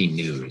shocking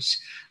news.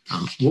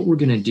 What we're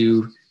going to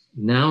do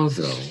now,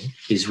 though,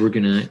 is we're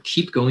going to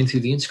keep going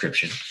through the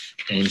inscription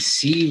and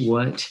see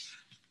what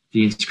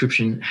the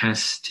inscription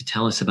has to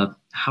tell us about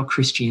how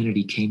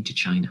Christianity came to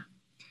China.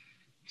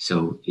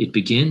 So it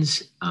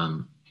begins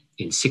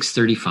in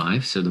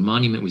 635. So the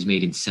monument was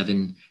made in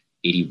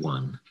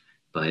 781,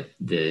 but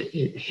the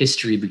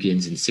history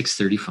begins in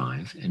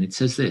 635. And it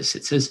says this.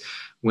 It says,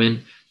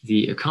 when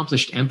the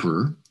accomplished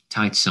emperor,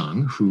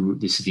 Taizong,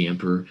 this is the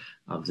emperor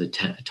of the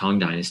Tang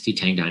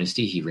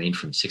Dynasty. He reigned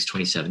from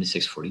 627 to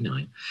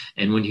 649.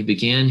 And when he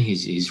began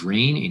his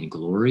reign in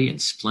glory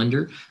and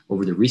splendor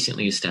over the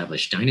recently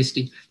established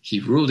dynasty, he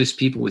ruled his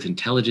people with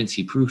intelligence.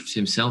 He proved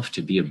himself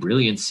to be a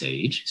brilliant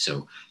sage.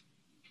 So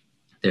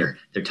they're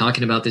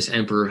talking about this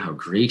emperor, how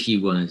great he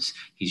was.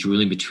 He's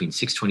ruling between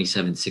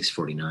 627 and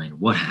 649.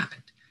 What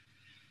happened?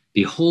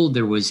 Behold,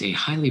 there was a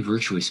highly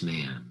virtuous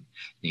man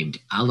named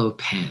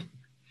Alopan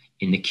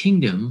in the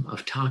kingdom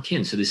of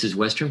Ta-Kin. So this is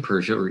Western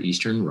Persia or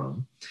Eastern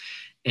Rome.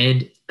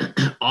 And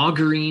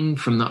auguring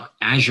from the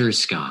azure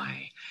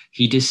sky,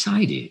 he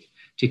decided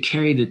to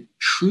carry the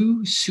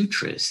true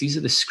sutras, these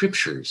are the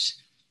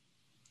scriptures,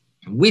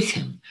 with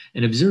him.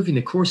 And observing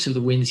the course of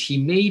the winds, he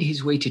made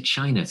his way to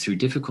China through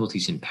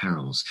difficulties and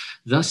perils.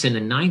 Thus, in the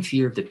 9th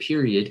year of the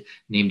period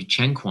named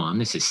Chengquan,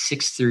 this is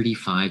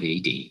 635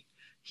 AD,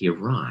 he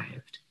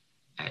arrived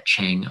at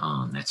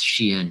Chang'an, that's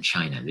Xi'an,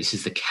 China. This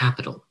is the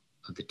capital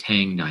of the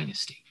Tang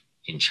Dynasty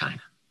in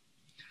China.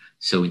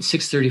 So in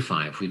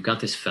 635, we've got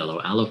this fellow,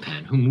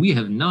 Alopan, whom we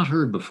have not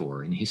heard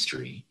before in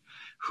history,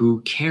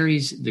 who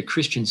carries the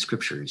Christian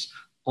scriptures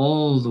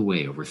all the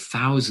way over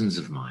thousands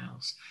of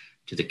miles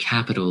to the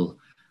capital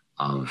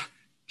of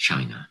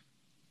China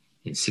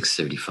in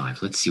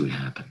 635. Let's see what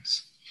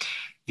happens.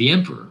 The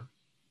emperor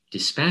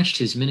dispatched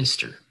his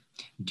minister,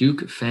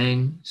 Duke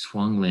Fang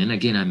Xuanlin.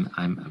 Again,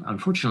 I'm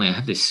unfortunately, I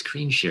have this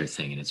screen share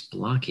thing and it's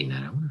blocking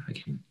that. I wonder if I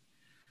can,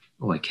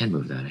 I can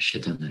move that. I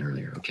should have done that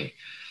earlier. Okay.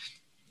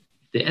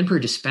 The emperor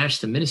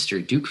dispatched the minister,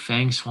 Duke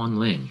Fang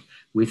Xuanling,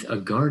 with a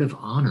guard of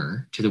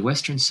honor to the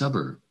western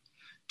suburb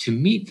to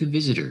meet the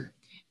visitor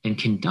and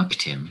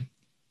conduct him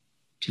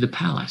to the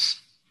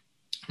palace.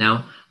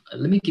 Now,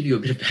 let me give you a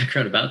bit of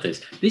background about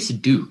this. This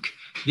duke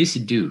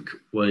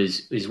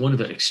is one of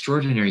the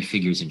extraordinary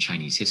figures in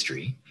Chinese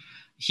history.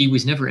 He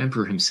was never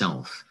emperor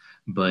himself,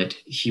 but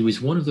he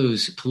was one of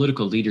those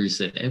political leaders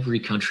that every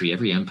country,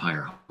 every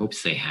empire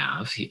hopes they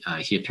have.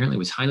 He apparently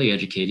was highly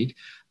educated,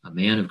 a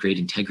man of great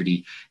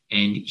integrity,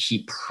 and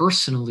he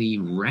personally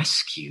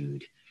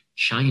rescued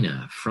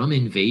China from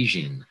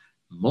invasion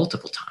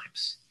multiple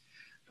times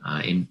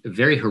in a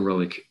very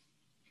heroic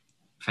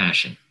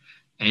fashion.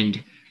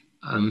 And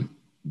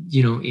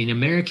in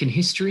American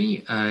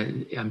history,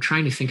 I'm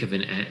trying to think of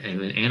an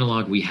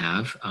analog we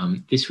have.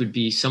 This would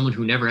be someone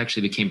who never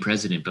actually became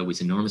president, but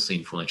was enormously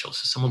influential.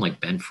 So someone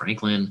like Ben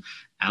Franklin,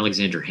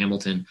 Alexander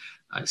Hamilton,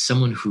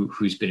 someone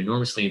who's been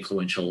enormously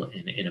influential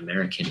in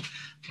American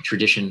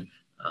tradition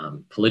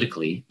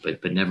politically,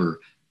 but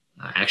never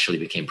actually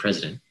became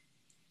president.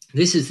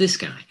 This is this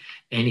guy.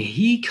 And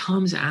he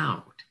comes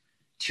out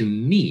to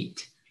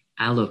meet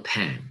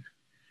Alopan.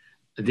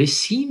 This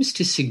seems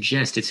to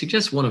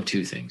suggests one of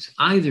two things.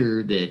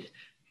 Either that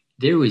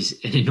there was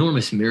an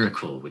enormous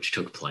miracle which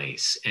took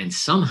place, and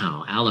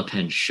somehow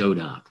Alopan showed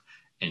up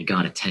and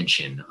got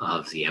attention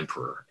of the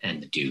emperor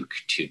and the duke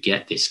to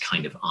get this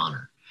kind of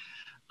honor.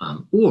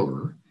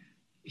 Or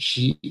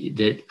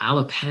that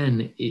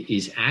Alopan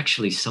is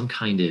actually some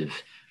kind of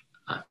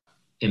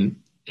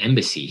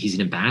embassy. He's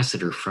an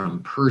ambassador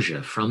from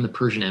Persia, from the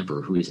Persian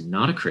emperor, who is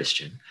not a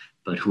Christian,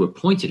 but who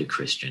appointed a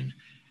Christian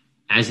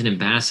as an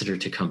ambassador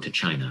to come to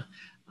China.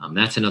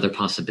 That's another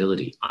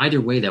possibility.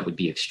 Either way, that would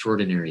be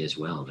extraordinary as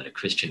well, that a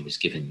Christian was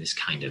given this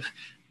kind of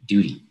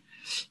duty.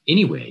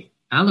 Anyway,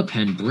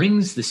 Alopan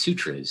brings the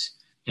sutras,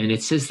 and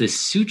it says the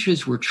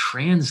sutras were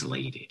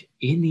translated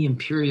in the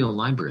imperial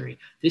library.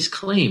 This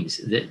claims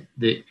that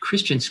the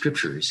Christian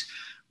scriptures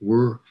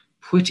were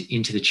put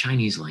into the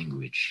Chinese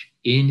language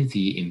in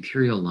the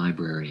imperial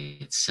library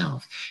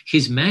itself.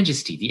 His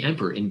Majesty, the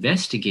emperor,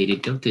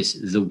 investigated, note this,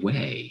 the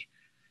way.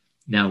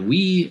 Now,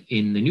 we,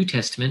 in the New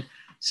Testament,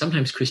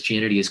 sometimes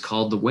Christianity is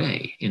called the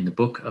way. In the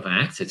book of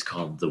Acts, it's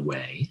called the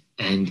way.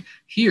 And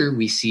here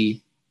we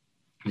see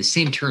the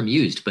same term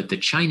used, but the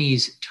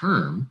Chinese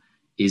term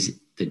is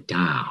the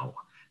Tao.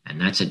 And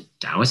that's a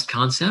Taoist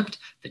concept.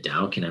 The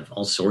Tao can have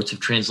all sorts of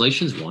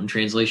translations. One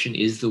translation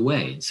is the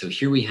way. And so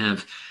here we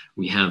have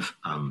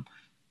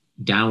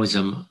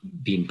Taoism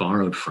being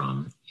borrowed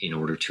from in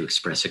order to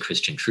express a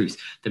Christian truth.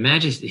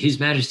 His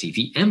Majesty,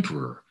 the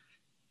Emperor,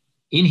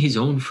 in his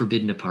own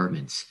forbidden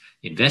apartments,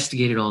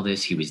 investigated all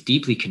this. He was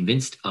deeply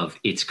convinced of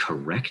its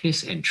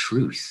correctness and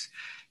truth,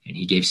 and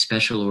he gave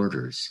special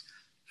orders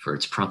for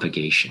its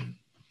propagation.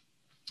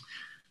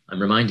 I'm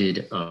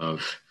reminded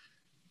of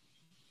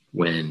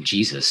when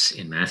Jesus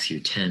in Matthew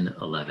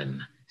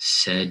 10:11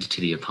 said to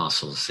the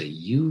apostles that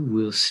you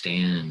will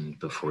stand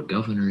before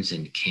governors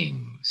and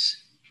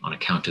kings on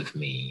account of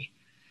me.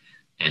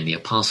 And the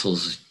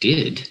apostles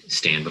did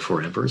stand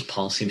before emperors.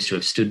 Paul seems to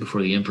have stood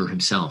before the emperor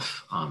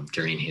himself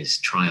during his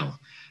trial,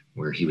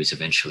 where he was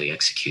eventually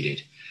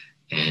executed.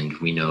 And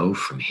we know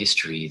from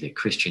history that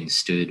Christians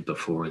stood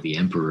before the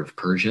emperor of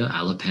Persia.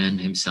 Alopan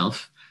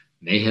himself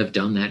may have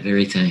done that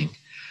very thing.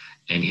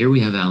 And here we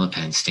have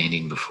Alopan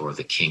standing before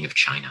the king of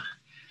China.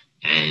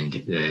 And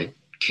the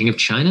king of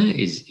China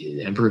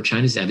the emperor of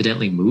China is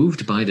evidently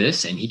moved by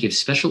this, and he gives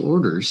special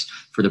orders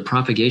for the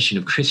propagation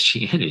of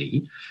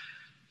Christianity.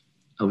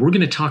 we're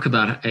going to talk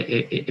about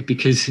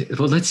because,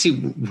 well, let's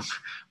see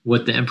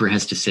what the emperor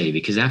has to say,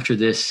 because after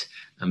this,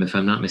 if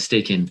I'm not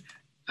mistaken,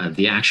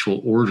 the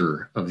actual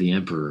order of the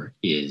emperor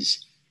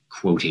is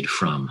quoted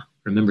from.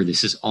 Remember,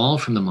 this is all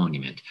from the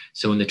monument.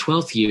 So in the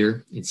 12th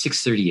year, in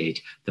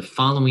 638, the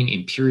following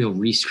imperial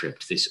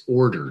rescript, this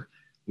order,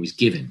 was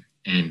given.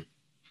 And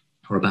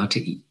we're about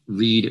to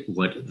read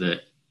what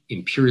the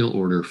imperial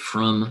order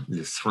from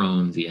the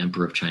throne, the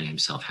emperor of China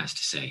himself, has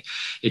to say.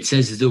 It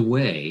says, the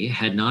way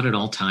had not at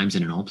all times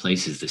and in all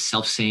places the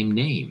selfsame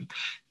name.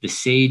 The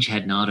sage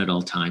had not at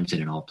all times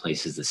and in all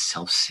places the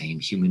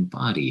selfsame human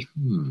body.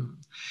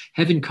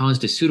 Heaven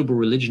caused a suitable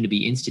religion to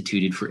be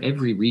instituted for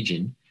every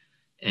region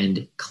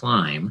and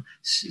clime,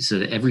 so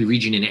that every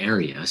region and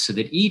area, so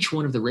that each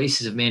one of the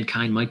races of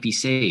mankind might be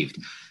saved.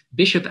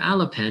 Bishop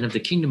Alopen of the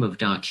kingdom of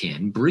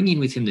Dakin, bringing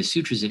with him the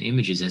sutras and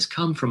images, has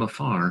come from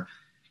afar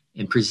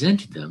and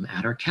presented them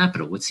at our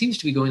capital. What seems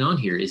to be going on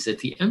here is that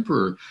the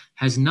emperor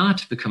has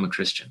not become a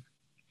Christian.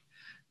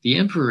 The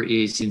emperor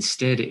is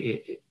instead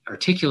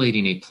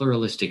articulating a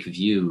pluralistic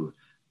view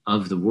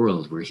of the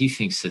world, where he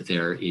thinks that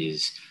there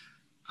is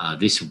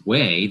this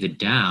way, the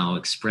Tao,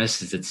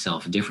 expresses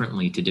itself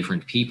differently to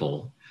different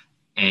people,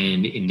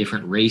 and in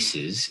different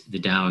races,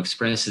 the Tao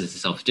expresses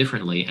itself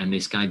differently. And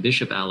this guy,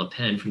 Bishop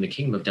Alopen from the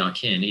kingdom of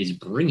Dakin, is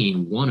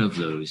bringing one of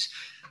those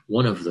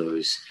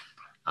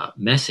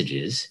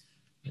messages.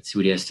 Let's see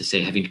what he has to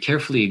say. Having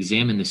carefully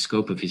examined the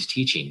scope of his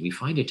teaching, we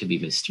find it to be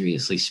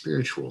mysteriously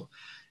spiritual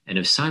and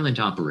of silent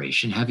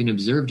operation. Having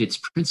observed its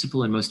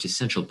principal and most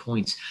essential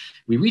points,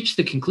 we reach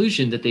the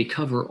conclusion that they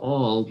cover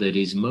all that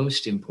is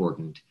most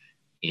important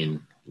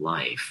in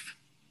life.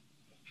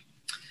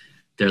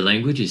 Their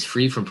language is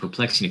free from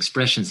perplexing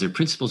expressions. Their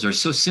principles are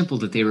so simple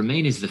that they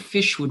remain as the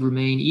fish would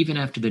remain even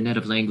after the net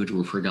of language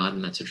were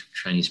forgotten. That's a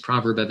Chinese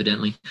proverb,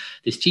 evidently.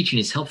 This teaching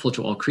is helpful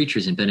to all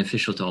creatures and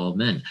beneficial to all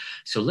men.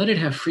 So let it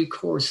have free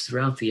course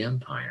throughout the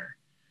empire.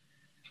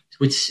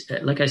 Which,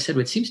 like I said,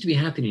 what seems to be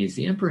happening is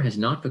the emperor has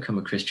not become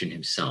a Christian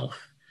himself,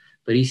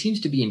 but he seems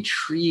to be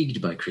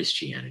intrigued by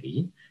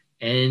Christianity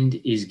and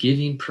is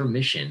giving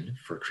permission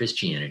for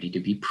Christianity to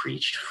be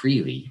preached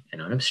freely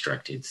and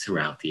unobstructed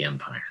throughout the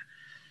empire.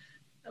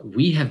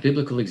 We have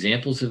biblical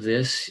examples of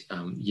this,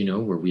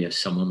 where we have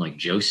someone like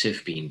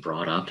Joseph being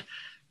brought up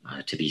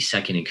to be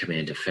second in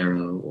command to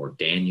Pharaoh, or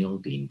Daniel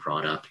being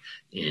brought up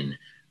in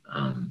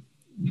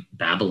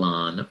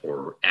Babylon,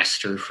 or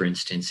Esther, for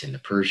instance, in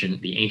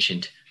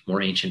the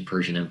more ancient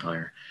Persian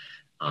Empire.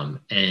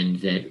 And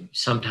that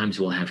sometimes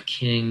we'll have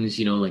kings,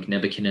 like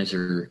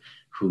Nebuchadnezzar,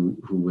 who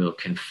will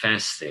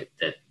confess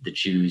that the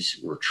Jews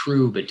were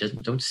true, but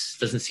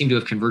doesn't seem to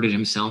have converted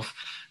himself.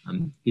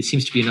 It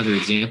seems to be another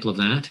example of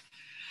that.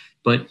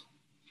 But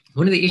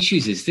one of the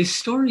issues is this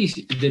story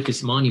that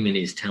this monument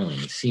is telling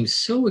seems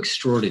so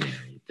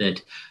extraordinary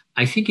that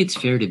I think it's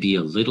fair to be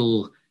a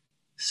little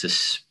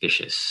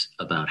suspicious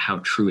about how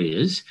true it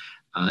is.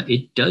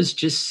 It does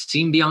just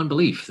seem beyond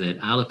belief that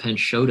Alopen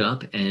showed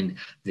up and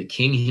the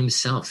king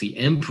himself, the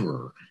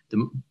emperor,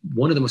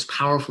 one of the most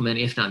powerful men,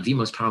 if not the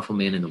most powerful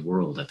man in the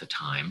world at the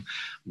time,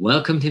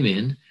 welcomed him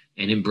in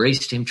and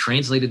embraced him,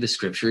 translated the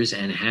scriptures,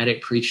 and had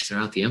it preached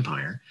throughout the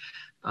empire.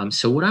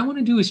 So what I want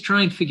to do is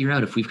try and figure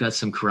out if we've got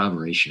some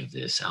corroboration of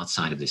this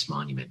outside of this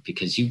monument,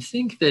 because you'd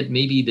think that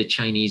maybe the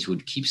Chinese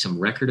would keep some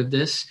record of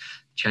this.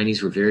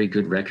 Chinese were very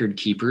good record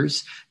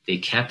keepers. They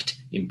kept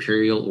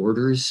imperial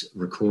orders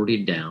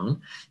recorded down.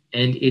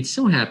 And it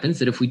so happens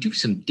that if we do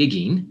some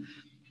digging,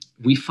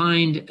 we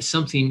find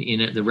something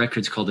in the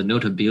records called the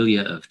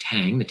Notabilia of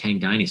Tang, the Tang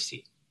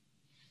dynasty.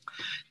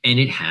 And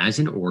it has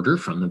an order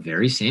from the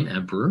very same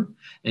emperor.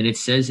 And it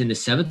says in the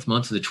 7th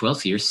month of the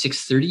 12th year,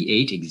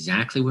 638,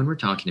 exactly when we're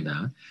talking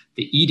about,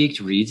 the edict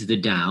reads, the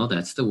Tao,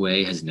 that's the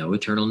way, has no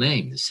eternal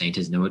name. The saint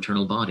has no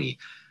eternal body.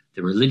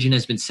 The religion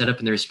has been set up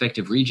in the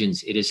respective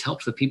regions. It has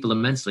helped the people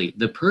immensely.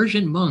 The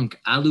Persian monk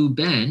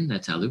Aluben,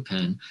 that's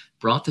Alopen,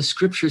 brought the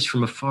scriptures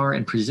from afar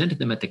and presented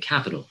them at the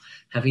capital.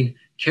 Having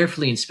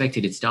carefully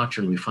inspected its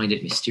doctrine, we find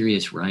it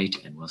mysterious, right,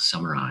 and well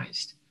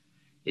summarized.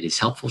 It is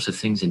helpful to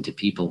things and to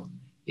people.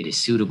 It is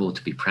suitable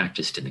to be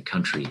practiced in the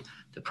country.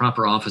 The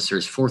proper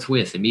officers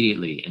forthwith,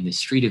 immediately, in the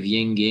street of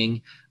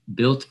Yingying,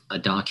 built a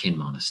Dakin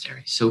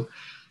monastery. So,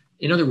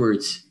 in other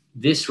words,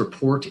 this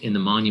report in the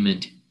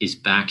monument is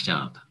backed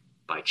up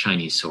by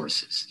Chinese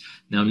sources.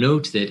 Now,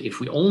 note that if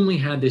we only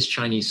had this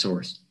Chinese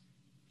source,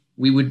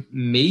 we would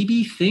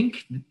maybe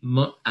think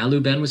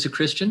Aluben was a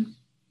Christian.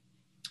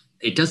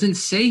 It doesn't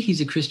say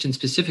he's a Christian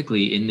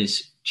specifically in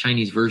this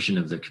Chinese version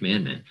of the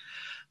commandment.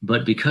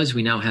 But because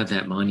we now have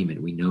that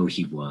monument, we know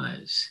he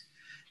was.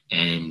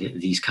 And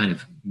these kind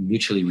of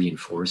mutually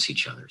reinforce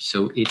each other.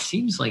 So it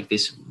seems like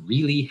this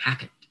really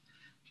happened,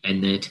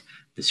 and that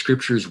the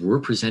scriptures were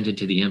presented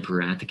to the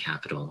emperor at the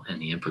capital,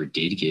 and the emperor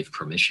did give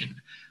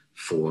permission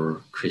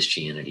for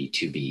Christianity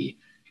to be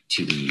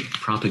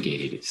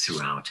propagated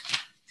throughout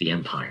the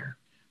empire.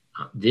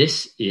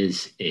 This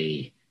is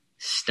a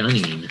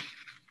stunning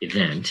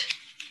event,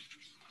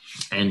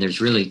 and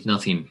there's really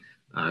nothing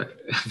uh,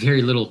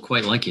 very little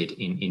quite like it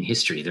in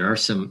history. There are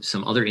some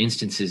other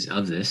instances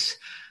of this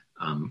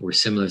where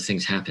similar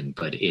things happen,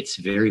 but it's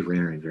very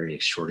rare and very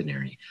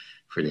extraordinary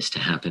for this to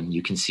happen.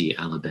 You can see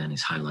Alaben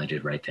is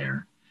highlighted right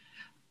there.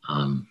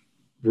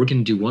 We're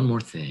going to do one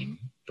more thing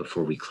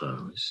before we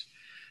close.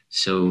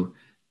 So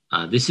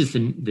this is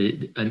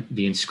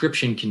the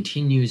inscription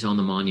continues on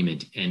the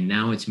monument, and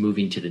now it's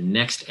moving to the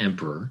next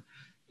emperor.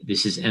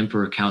 This is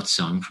Emperor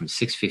Kaozong from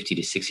 650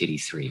 to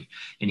 683,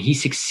 and he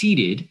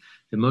succeeded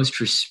the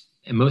most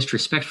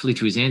respectfully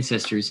to his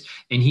ancestors,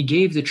 and he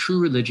gave the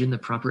true religion the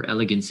proper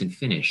elegance and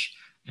finish.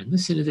 And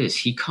listen to this: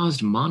 he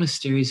caused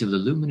monasteries of the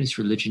luminous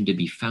religion to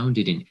be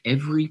founded in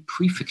every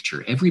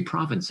prefecture, every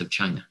province of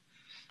China.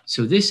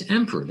 So this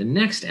emperor, the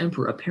next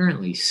emperor,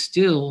 apparently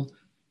still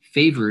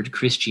favored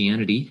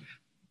Christianity,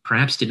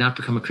 perhaps did not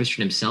become a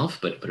Christian himself,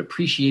 but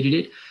appreciated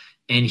it.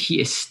 And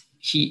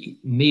he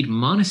made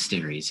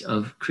monasteries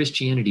of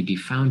Christianity be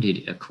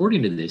founded,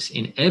 according to this,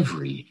 in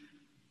every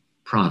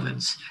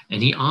province.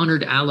 And he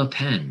honored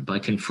Alapen by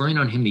conferring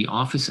on him the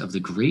office of the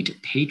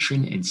great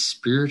patron and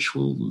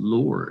spiritual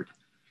lord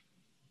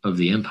of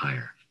the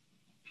empire.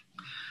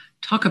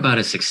 Talk about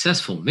a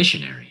successful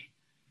missionary.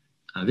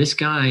 This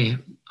guy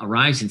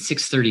arrives in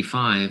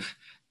 635,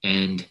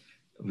 and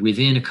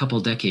within a couple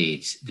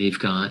decades, they've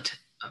got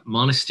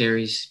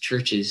monasteries,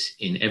 churches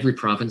in every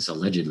province,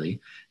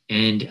 allegedly,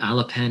 and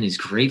Alapen is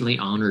greatly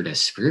honored as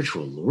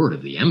spiritual lord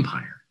of the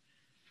empire.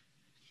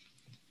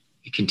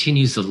 It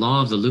continues: the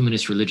law of the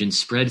luminous religion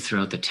spread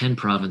throughout the 10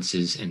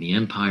 provinces, and the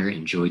empire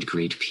enjoyed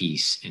great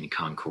peace and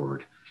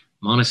concord.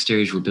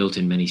 Monasteries were built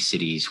in many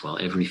cities, while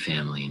every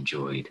family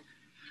enjoyed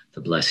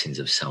the blessings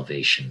of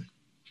salvation.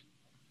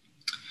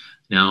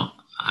 Now,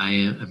 I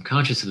am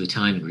conscious of the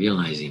time and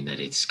realizing that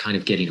it's kind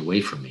of getting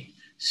away from me.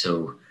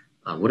 So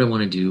what I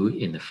want to do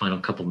in the final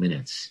couple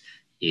minutes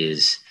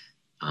is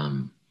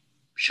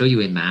show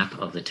you a map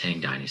of the Tang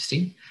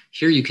Dynasty.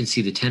 Here you can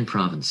see the 10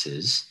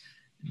 provinces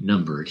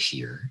numbered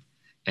here.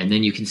 And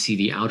then you can see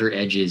the outer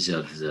edges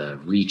of the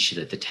reach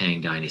that the Tang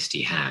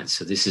Dynasty had.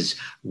 So this is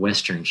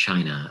Western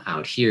China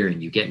out here,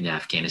 and you get into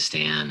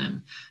Afghanistan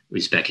and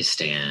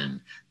Uzbekistan,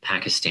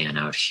 Pakistan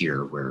out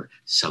here, where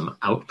some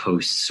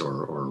outposts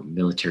or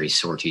military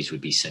sorties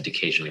would be sent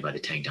occasionally by the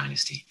Tang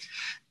Dynasty.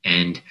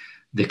 And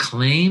the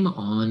claim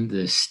on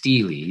the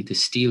stele,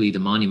 the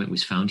monument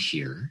was found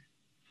here.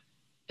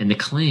 And the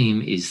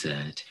claim is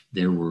that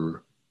there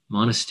were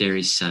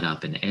monasteries set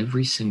up in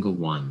every single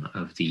one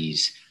of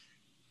these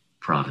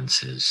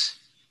provinces.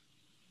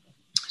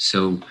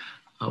 So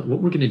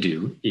what we're going to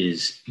do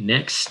is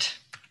next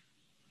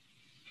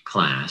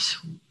class,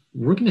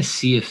 we're going to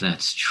see if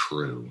that's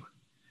true,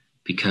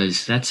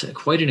 because that's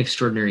quite an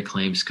extraordinary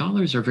claim.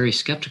 Scholars are very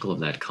skeptical of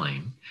that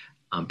claim.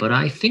 But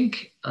I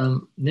think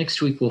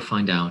next week we'll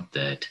find out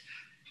that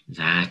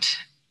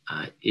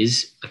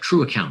is a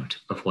true account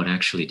of what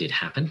actually did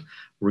happen.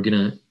 We're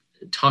going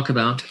to talk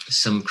about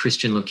some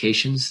Christian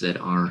locations that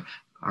are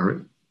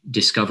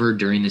discovered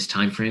during this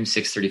time frame,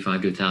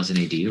 635 to 1000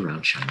 AD,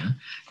 around China.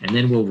 And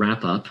then we'll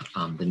wrap up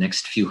the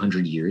next few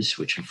hundred years,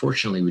 which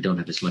unfortunately we don't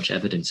have as much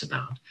evidence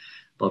about,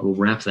 but we'll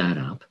wrap that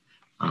up.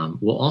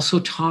 We'll also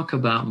talk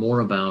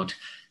more about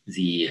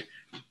the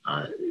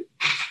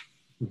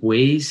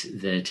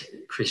ways that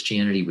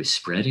Christianity was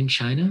spread in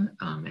China,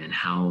 and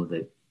how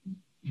that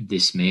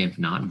this may have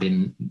not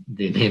been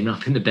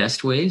the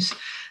best ways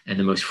and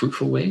the most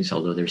fruitful ways,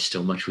 although there's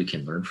still much we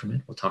can learn from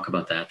it. We'll talk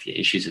about that, the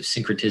issues of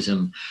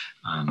syncretism,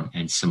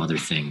 and some other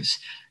things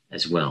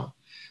as well.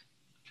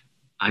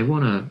 I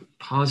want to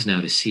pause now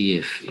to see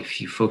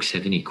if you folks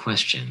have any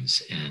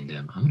questions, and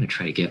I'm going to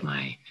try to get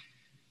my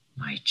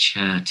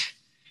chat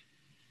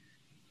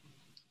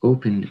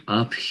opened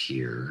up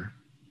here.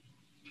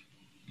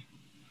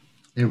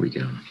 There we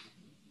go.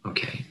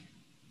 Okay.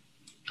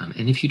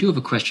 And if you do have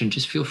a question,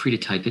 just feel free to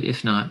type it.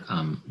 If not,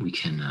 we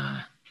can.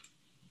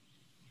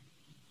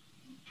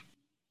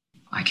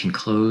 I can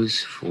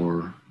close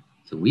for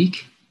the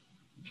week.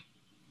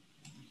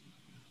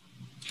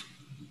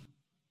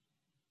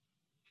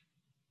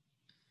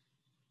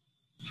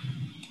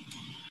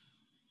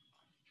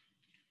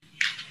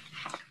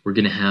 We're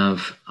going to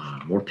have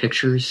more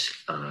pictures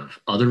of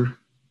other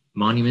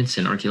monuments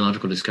and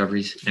archaeological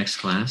discoveries next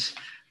class,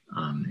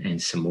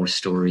 and some more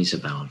stories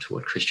about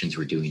what Christians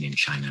were doing in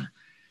China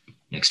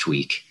next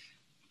week.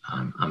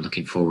 I'm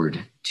looking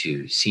forward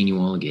to seeing you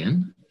all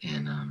again,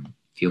 and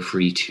feel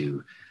free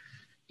to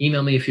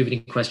email me if you have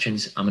any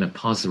questions. I'm going to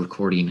pause the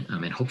recording,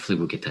 and hopefully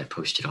we'll get that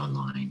posted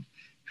online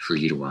for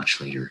you to watch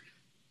later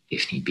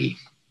if need be.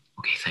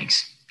 Okay,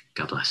 thanks.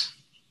 God bless.